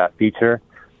has that feature.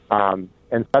 And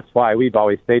that's why we've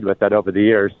always stayed with that over the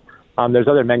years. There's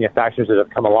other manufacturers that have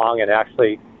come along and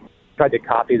actually tried to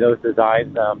copy those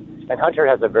designs. And Hunter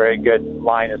has a very good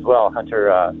line as well.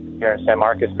 Hunter here in San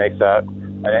Marcos makes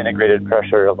an integrated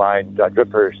pressure line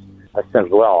drippers as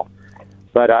well.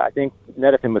 But I think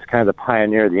Netafim was kind of the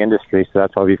pioneer of the industry, so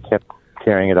that's why we've kept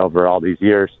carrying it over all these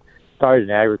years. Started in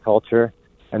agriculture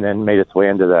and then made its way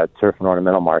into that turf and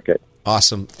ornamental market.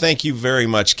 Awesome. Thank you very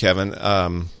much, Kevin.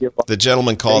 The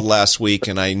gentleman called last week,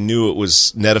 and I knew it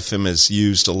was Netafim is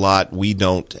used a lot. We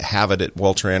don't have it at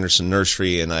Walter Anderson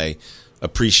Nursery, and I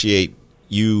appreciate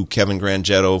you, Kevin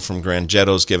Grangetto from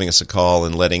Grangetto's, giving us a call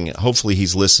and hopefully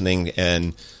he's listening,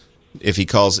 and if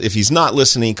he's not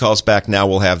listening, he calls back now,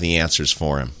 we'll have the answers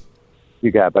for him. You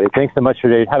got it, buddy. Thanks so much for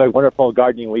today. Have a wonderful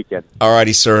gardening weekend. All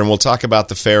righty, sir, and we'll talk about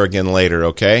the fair again later,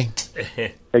 okay?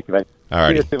 Thank you, man. All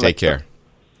righty, take care.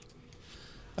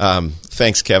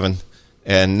 Thanks, Kevin.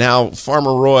 And now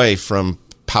Farmer Roy from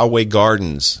Poway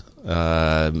Gardens.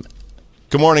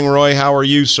 Good morning, Roy. How are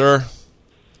you, sir?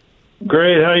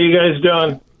 Great. How are you guys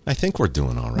doing? I think we're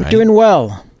doing all right. We're doing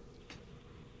well.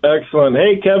 Excellent.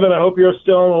 Hey, Kevin, I hope you're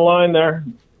still on the line there.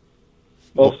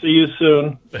 We'll see you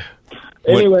soon.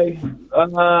 Anyway,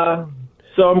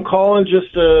 so I'm calling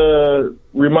just to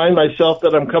remind myself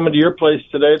that I'm coming to your place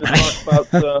today to talk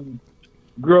about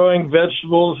growing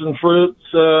vegetables and fruits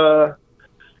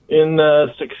in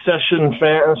succession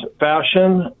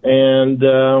fashion.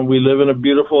 And we live in a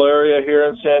beautiful area here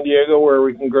in San Diego where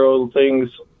we can grow things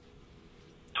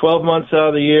 12 months out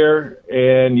of the year,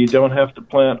 and you don't have to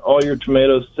plant all your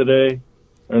tomatoes today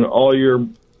and all your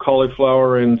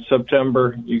cauliflower in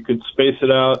September. You could space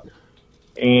it out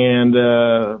and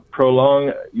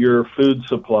prolong your food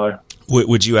supply.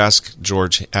 Would you ask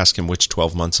him which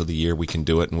 12 months of the year we can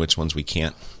do it and which ones we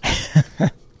can't?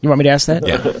 You want me to ask that?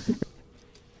 Yeah.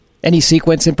 Any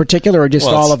sequence in particular, or just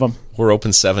all of them? We're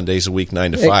open 7 days a week,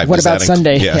 9 to 5. What about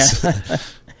Sunday? Yes. Yeah.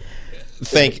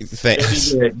 Thanks.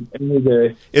 Any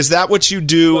day. Is that what you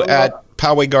do at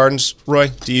Poway Gardens, Roy?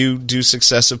 Do you do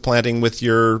successive planting with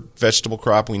your vegetable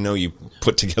crop? We know you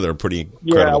put together a pretty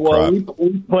incredible crop.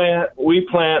 We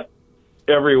plant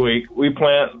every week. We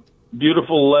plant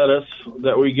beautiful lettuce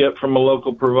that we get from a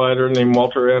local provider named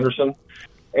Walter Anderson,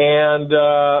 and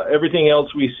everything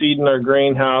else we seed in our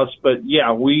greenhouse. But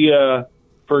yeah, we,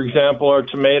 for example, our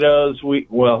tomatoes.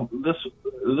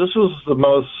 This was the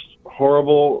most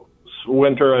horrible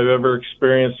winter I've ever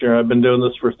experienced here. I've been doing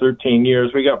this for 13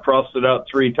 years. We got frosted out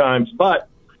 3 times, but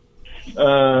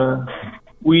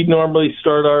we normally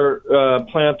start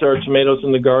plant our tomatoes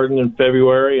in the garden in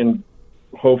February, and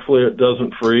hopefully it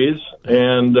doesn't freeze.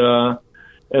 And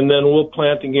then we'll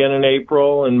plant again in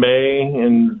April and May,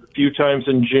 and a few times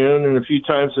in June and a few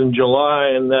times in July,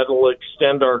 and that'll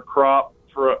extend our crop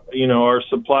for our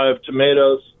supply of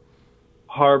tomatoes,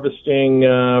 harvesting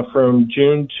from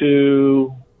June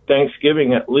to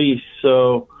Thanksgiving at least.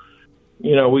 So,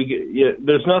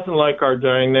 there's nothing like our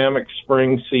dynamic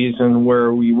spring season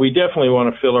where we definitely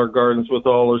want to fill our gardens with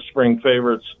all the spring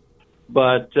favorites.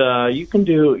 But you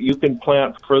can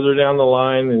plant further down the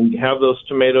line and have those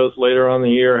tomatoes later on in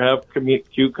the year, have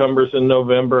cucumbers in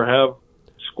November, have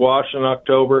squash in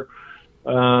October.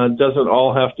 It doesn't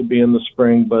all have to be in the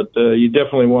spring, but you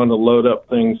definitely want to load up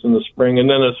things in the spring. And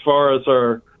then as far as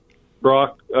our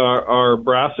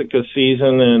brassica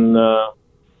season, and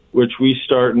which we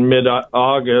start in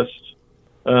mid-August,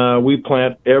 we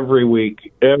plant every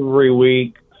week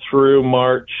through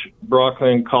March,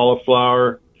 broccoli and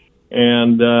cauliflower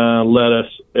and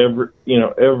lettuce.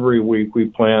 Every week we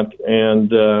plant, and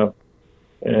that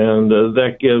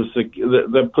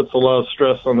puts a lot of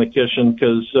stress on the kitchen,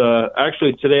 because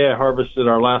actually today I harvested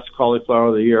our last cauliflower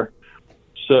of the year.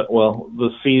 The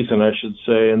season, I should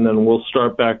say, and then we'll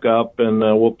start back up, and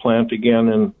we'll plant again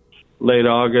in late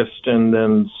August, and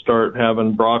then start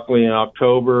having broccoli in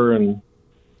October and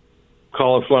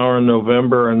cauliflower in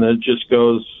November, and it just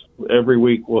goes every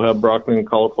week. We'll have broccoli and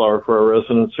cauliflower for our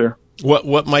residents here.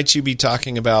 What might you be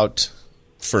talking about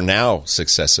for now,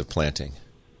 successive planting?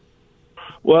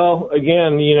 Well,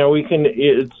 again, we can.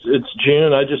 It's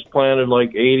June. I just planted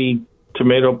like 80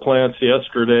 tomato plants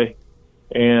yesterday.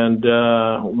 And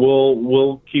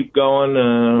we'll keep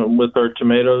going with our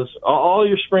tomatoes. All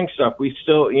your spring stuff. We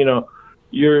still,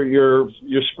 your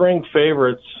spring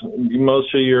favorites,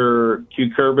 most of your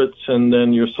cucurbits and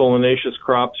then your solanaceous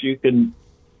crops, you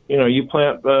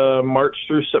plant March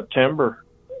through September,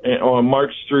 or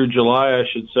March through July, I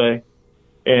should say.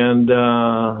 And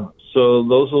so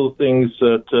those are the things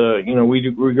that, we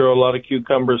grow a lot of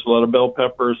cucumbers, a lot of bell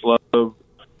peppers, a lot of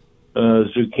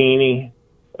zucchini,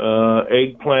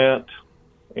 eggplant,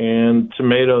 and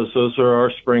tomatoes. Those are our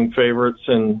spring favorites.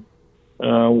 And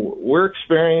we're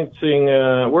experiencing,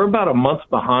 we're about a month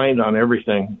behind on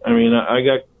everything. I mean, I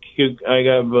got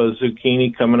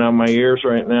zucchini coming out of my ears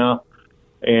right now.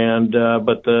 And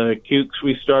but the cukes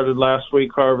we started last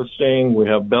week harvesting. We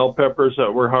have bell peppers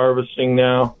that we're harvesting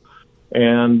now,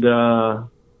 and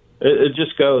it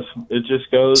just goes. It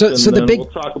just goes. So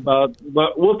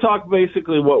we'll talk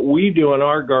basically what we do in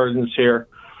our gardens here,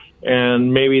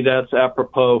 and maybe that's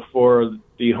apropos for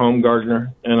the home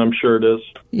gardener, and I'm sure it is.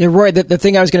 Yeah, Roy, the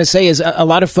thing I was going to say is a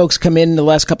lot of folks come in the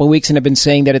last couple of weeks and have been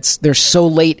saying that they're so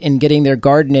late in getting their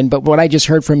garden in, but what I just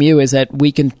heard from you is that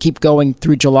we can keep going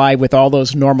through July with all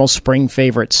those normal spring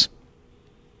favorites.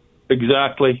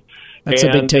 Exactly. That's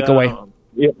a big takeaway.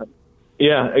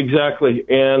 Yeah, exactly.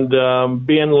 And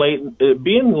being late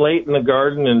in the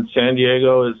garden in San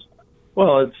Diego is,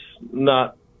 well, it's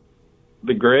not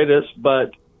the greatest,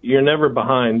 but you're never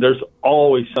behind. There's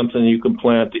always something you can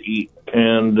plant to eat,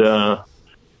 and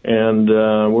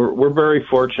we're very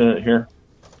fortunate here.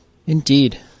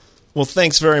 Indeed. Well,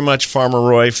 thanks very much, Farmer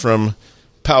Roy from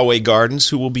Poway Gardens,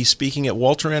 who will be speaking at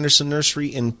Walter Anderson Nursery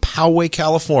in Poway,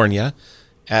 California,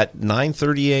 at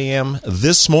 9:30 a.m.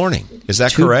 this morning. Is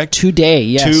that correct? Today,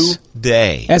 yes.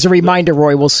 Today. As a reminder,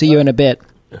 Roy, we'll see you in a bit,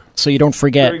 so you don't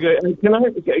forget. Very good. Can I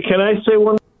say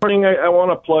one morning? I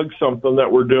want to plug something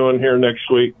that we're doing here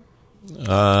next week.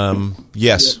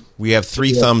 Yes, we have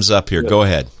 3 thumbs up here. Go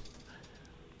ahead.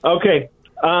 Okay.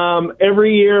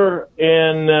 Every year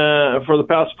for the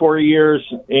past 4 years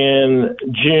in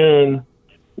June,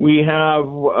 we have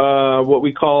what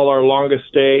we call our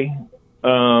longest day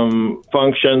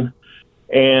function,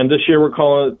 and this year we're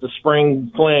calling it the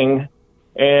Spring Fling.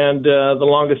 And the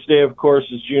longest day, of course,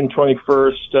 is June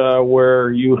 21st, where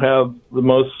you have the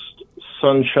most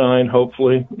sunshine,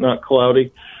 hopefully not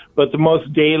cloudy, but the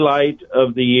most daylight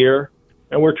of the year.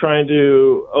 And we're trying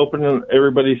to open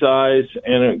everybody's eyes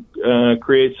and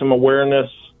create some awareness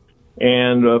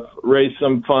and raise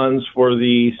some funds for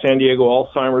the San Diego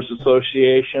Alzheimer's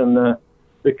Association.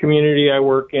 The community I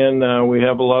work in, we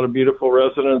have a lot of beautiful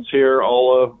residents here,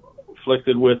 all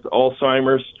afflicted with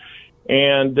Alzheimer's.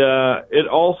 And it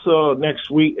also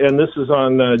next week, and this is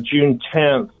on June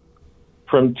 10th,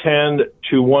 from 10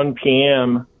 to 1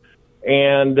 p.m.,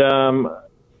 and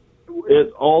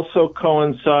it also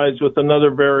coincides with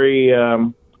another very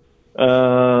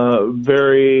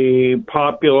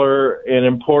popular and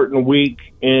important week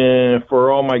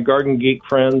for all my garden geek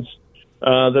friends.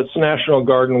 That's National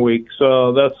Garden Week.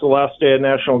 So that's the last day of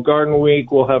National Garden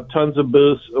Week. We'll have tons of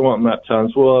booths. Well, not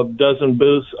tons. We'll have a dozen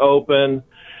booths open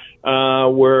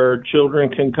where children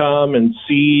can come and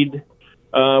seed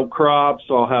crops.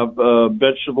 I'll have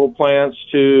vegetable plants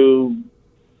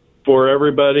for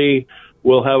everybody.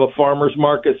 We'll have a farmer's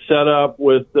market set up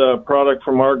with product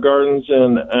from our gardens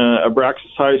and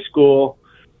Abraxas High School,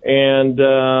 and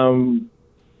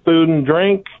food and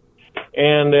drink,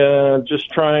 and just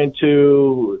trying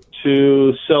to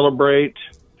celebrate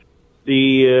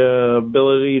the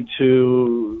ability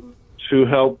to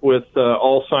help with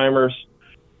Alzheimer's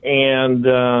and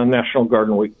National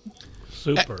Garden Week.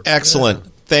 Super. Excellent.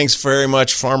 Thanks very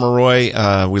much, Farmer Roy.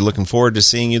 We're looking forward to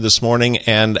seeing you this morning,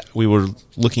 and we were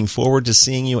looking forward to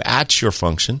seeing you at your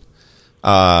function.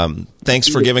 Thanks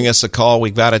for giving us a call.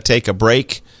 We've got to take a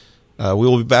break. We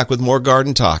will be back with more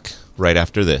Garden Talk right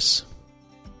after this.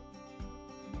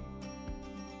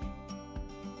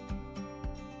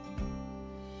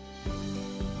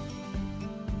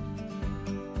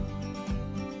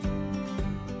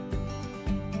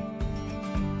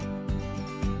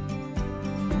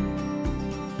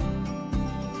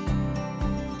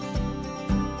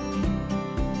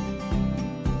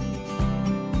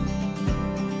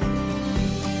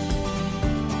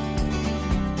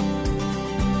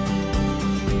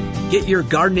 Get your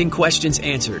gardening questions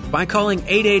answered by calling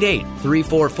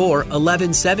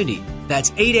 888-344-1170.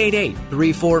 That's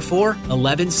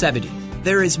 888-344-1170.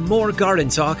 There is more Garden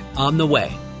Talk on the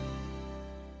way.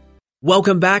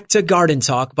 Welcome back to Garden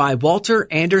Talk by Walter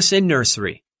Anderson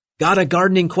Nursery. Got a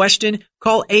gardening question?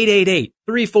 Call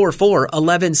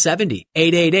 888-344-1170.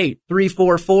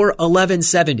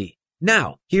 888-344-1170.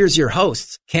 Now, here's your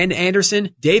hosts, Ken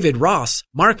Anderson, David Ross,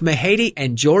 Mark Mahady,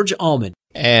 and George Allman.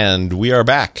 And we are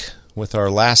back with our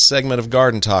last segment of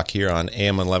Garden Talk here on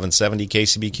AM 1170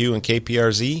 KCBQ and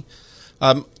KPRZ.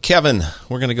 Kevin,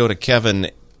 we're going to go to Kevin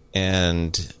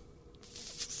and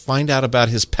find out about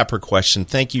his pepper question.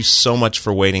 Thank you so much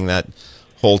for waiting that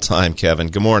whole time, Kevin.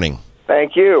 Good morning.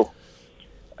 Thank you.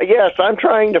 Yes, I'm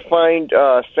trying to find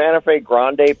Santa Fe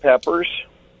Grande peppers.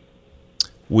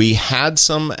 We had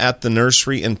some at the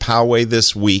nursery in Poway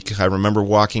this week. I remember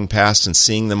walking past and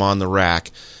seeing them on the rack.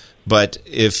 But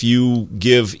if you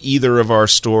give either of our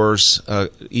stores,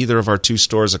 either of our two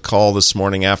stores, a call this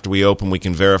morning after we open, we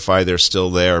can verify they're still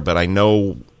there. But I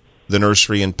know the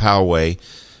nursery in Poway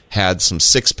had some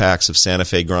 6-packs of Santa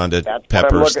Fe Grande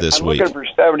peppers this week. I'm looking for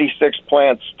 76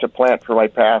 plants to plant for my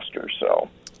pasture. So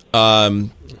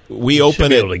we open should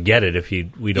be able to get it if we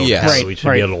don't have it. We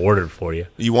should be able to order it for you.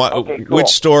 You want Okay, cool.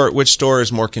 Which store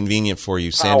is more convenient for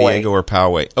you, San Diego or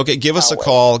Poway? Okay, give us a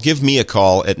call. Give me a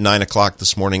call at 9:00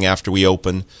 this morning after we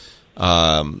open,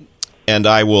 and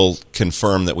I will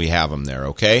confirm that we have them there.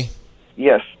 Okay.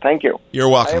 Yes, thank you. You're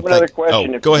welcome. I have another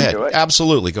question. If Go you ahead. do it.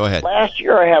 Absolutely, go ahead. Last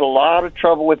year I had a lot of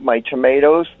trouble with my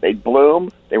tomatoes. They'd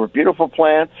bloom. They were beautiful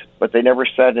plants, but they never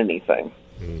said anything.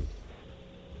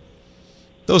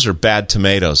 Those are bad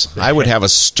tomatoes. I would have a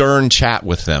stern chat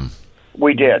with them.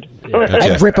 We did. Okay.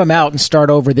 I'd rip them out and start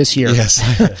over this year. Yes.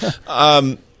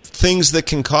 Things that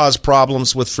can cause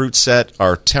problems with fruit set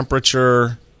are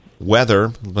temperature,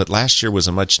 weather, but last year was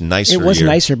a much nicer year. It was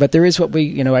nicer, but there is what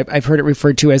I've heard it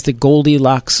referred to as the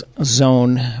Goldilocks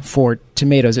zone for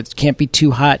tomatoes. It can't be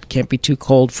too hot, can't be too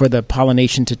cold for the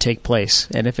pollination to take place.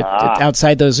 And if it's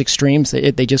outside those extremes,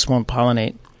 they just won't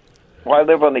pollinate. Well, I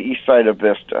live on the east side of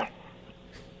Vista.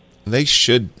 They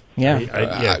should.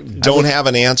 Yeah. Don't have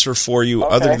an answer for you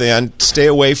other than stay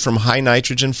away from high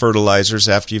nitrogen fertilizers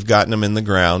after you've gotten them in the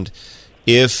ground.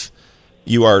 If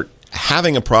you are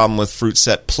having a problem with fruit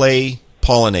set, play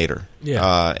pollinator.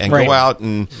 And go out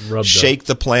and shake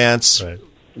the plants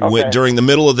during the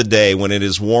middle of the day when it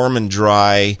is warm and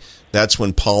dry. That's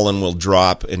when pollen will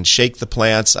drop, and shake the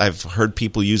plants. I've heard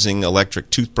people using electric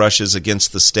toothbrushes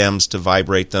against the stems to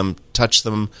vibrate them, touch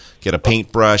them, get a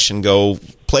paintbrush, and go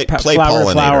play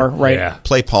pollinator.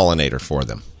 Play pollinator for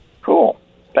them. Cool.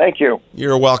 Thank you.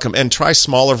 You're welcome. And try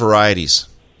smaller varieties.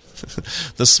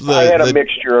 I had a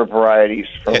mixture of varieties.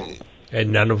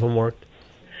 And none of them worked?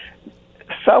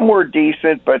 Some were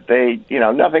decent, but they,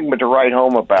 nothing but to write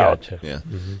home about. Gotcha. Yeah.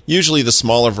 Usually the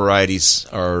smaller varieties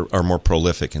are more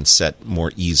prolific and set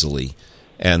more easily.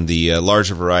 And the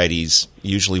larger varieties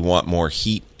usually want more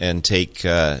heat and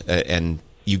and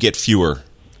you get fewer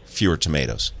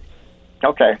tomatoes.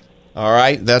 Okay. All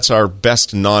right. That's our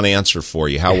best non-answer for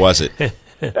you. How was it?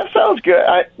 That sounds good.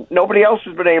 Nobody else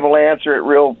has been able to answer it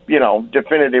real,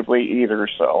 definitively either.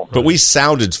 So, but we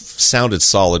sounded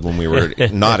solid when we were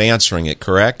not answering it,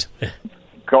 correct?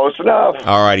 Close enough.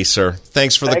 All righty, sir.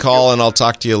 Thanks for the call, and I'll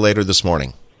talk to you later this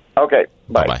morning. Okay.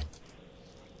 Bye. Bye.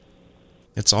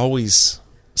 It's always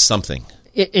something.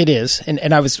 It is,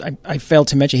 and I failed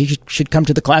to mention he should come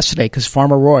to the class today because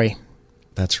Farmer Roy.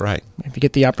 That's right. If you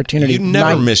get the opportunity, you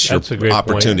never miss your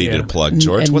opportunity to plug,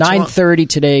 George. At 9:30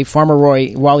 today, Farmer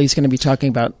Roy, while he's going to be talking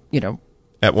about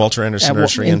at Walter Anderson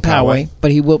Nursery in Poway,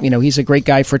 but he will. He's a great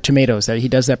guy for tomatoes. That he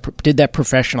did that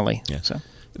professionally. Yeah. So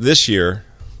this year,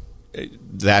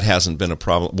 that hasn't been a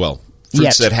problem. Well,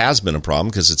 fruit set has been a problem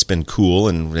because it's been cool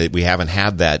and we haven't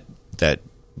had that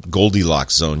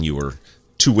Goldilocks zone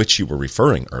to which you were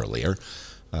referring earlier.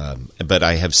 But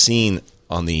I have seen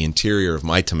on the interior of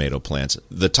my tomato plants,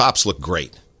 the tops look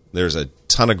great. There's a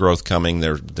ton of growth coming.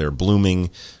 They're blooming.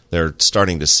 They're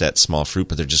starting to set small fruit,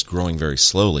 but they're just growing very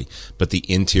slowly. But the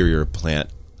interior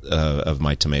plant of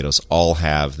my tomatoes all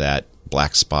have that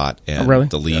black spot, and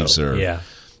the leaves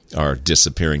are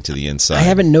disappearing to the inside. I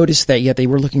haven't noticed that yet. They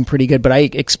were looking pretty good, but I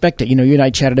expect it. You and I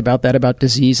chatted about that, about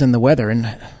disease and the weather,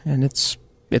 and it's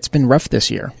been rough this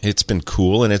year. It's been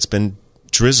cool, and it's been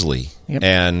drizzly,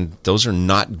 and those are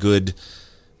not good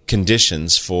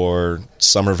conditions for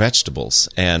summer vegetables.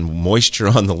 And moisture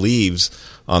on the leaves,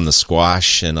 on the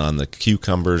squash and on the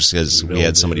cucumbers, because we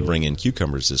had somebody bring in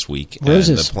cucumbers this week. Roses.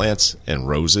 And the plants and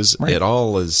roses, they're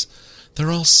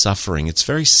all suffering. It's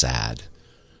very sad.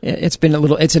 It's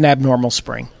an abnormal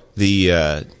spring.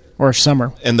 Or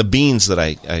summer. And the beans that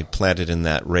I planted in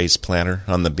that raised planter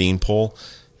on the bean pole,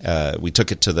 we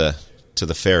took it to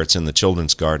the fair. It's in the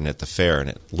children's garden at the fair, and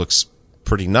it looks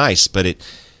pretty nice, but it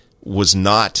was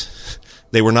not,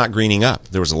 they were not greening up.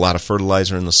 There was a lot of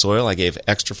fertilizer in the soil. I gave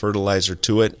extra fertilizer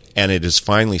to it, and it has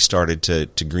finally started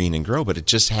to green and grow, but it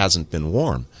just hasn't been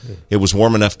warm. It was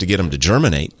warm enough to get them to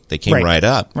germinate. They came right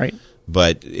up. Right.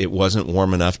 But it wasn't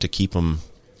warm enough to keep them,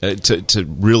 to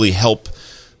really help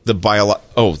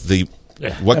The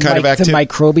what kind of activity? The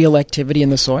microbial activity in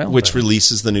the soil. Which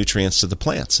releases the nutrients to the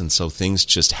plants. And so things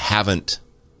just haven't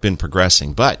been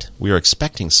progressing. But we are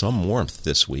expecting some warmth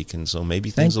this week, and so maybe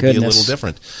things will be a little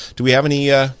different. Do we have any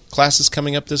classes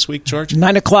coming up this week, George?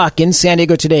 9 o'clock in San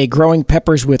Diego today, Growing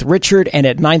Peppers with Richard, and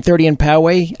at 9:30 in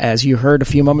Poway, as you heard a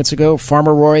few moments ago,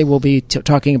 Farmer Roy will be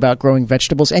talking about growing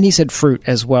vegetables, and he said fruit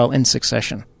as well in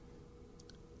succession.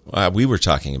 We were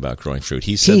talking about growing fruit.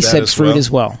 He said fruit as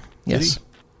well. Yes.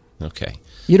 Okay.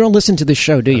 You don't listen to this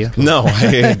show, do you? No,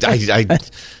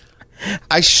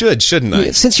 I shouldn't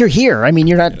I? Since you're here, I mean,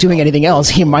 you're not doing anything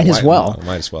else. You might as well.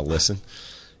 Might as well listen.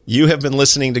 You have been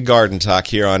listening to Garden Talk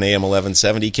here on AM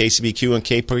 1170, KCBQ and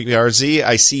KPRZ.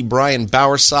 I see Brian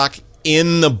Bowersock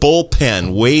in the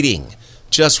bullpen,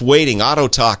 just waiting. Auto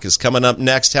Talk is coming up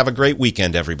next. Have a great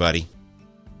weekend, everybody.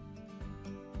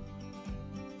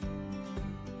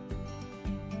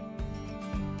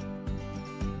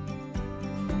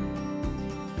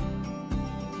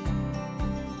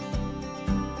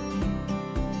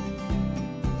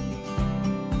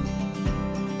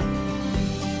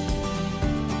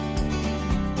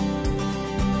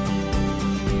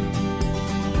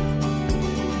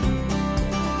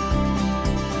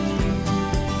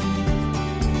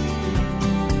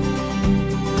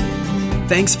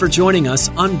 Thanks for joining us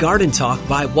on Garden Talk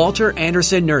by Walter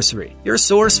Anderson Nursery, your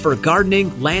source for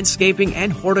gardening, landscaping,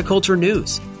 and horticulture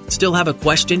news. Still have a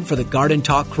question for the Garden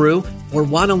Talk crew or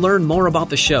want to learn more about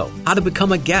the show, how to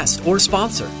become a guest or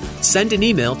sponsor? Send an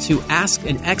email to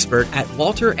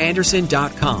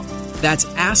askanexpert@walteranderson.com. That's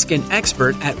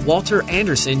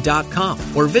askanexpert@walteranderson.com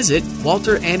or visit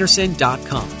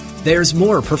walteranderson.com. There's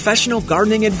more professional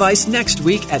gardening advice next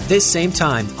week at this same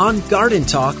time on Garden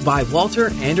Talk by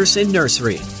Walter Anderson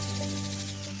Nursery.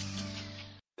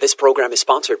 This program is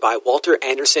sponsored by Walter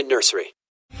Anderson Nursery.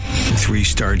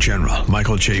 3-star General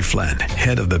Michael J. Flynn,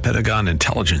 head of the Pentagon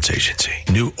Intelligence Agency,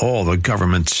 knew all the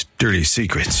government's dirty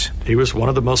secrets. He was one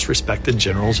of the most respected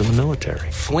generals in the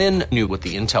military. Flynn knew what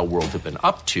the intel world had been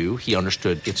up to. He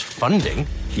understood its funding.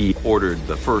 He ordered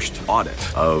the first audit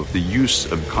of the use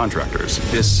of contractors.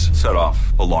 This set off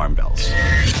alarm bells.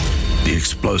 The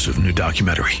explosive new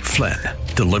documentary, Flynn,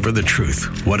 Deliver the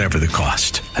Truth, Whatever the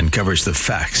Cost, uncovers the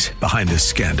facts behind this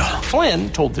scandal.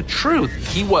 Flynn told the truth.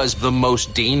 He was the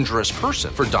most dangerous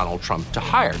person for Donald Trump to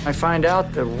hire. I find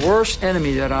out the worst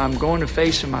enemy that I'm going to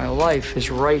face in my life is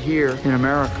right here in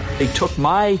America. They took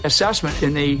my assessment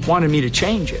and they wanted me to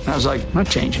change it. And I was like, I'm not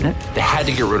changing it. They had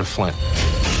to get rid of Flynn.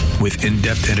 With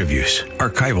in-depth interviews,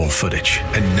 archival footage,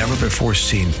 and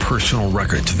never-before-seen personal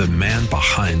records of the man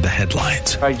behind the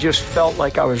headlines. I just felt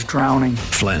like I was drowning.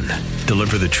 Flynn,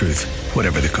 Deliver the Truth,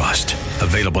 Whatever the Cost.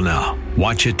 Available now.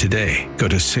 Watch it today. Go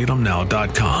to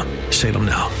salemnow.com.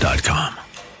 salemnow.com.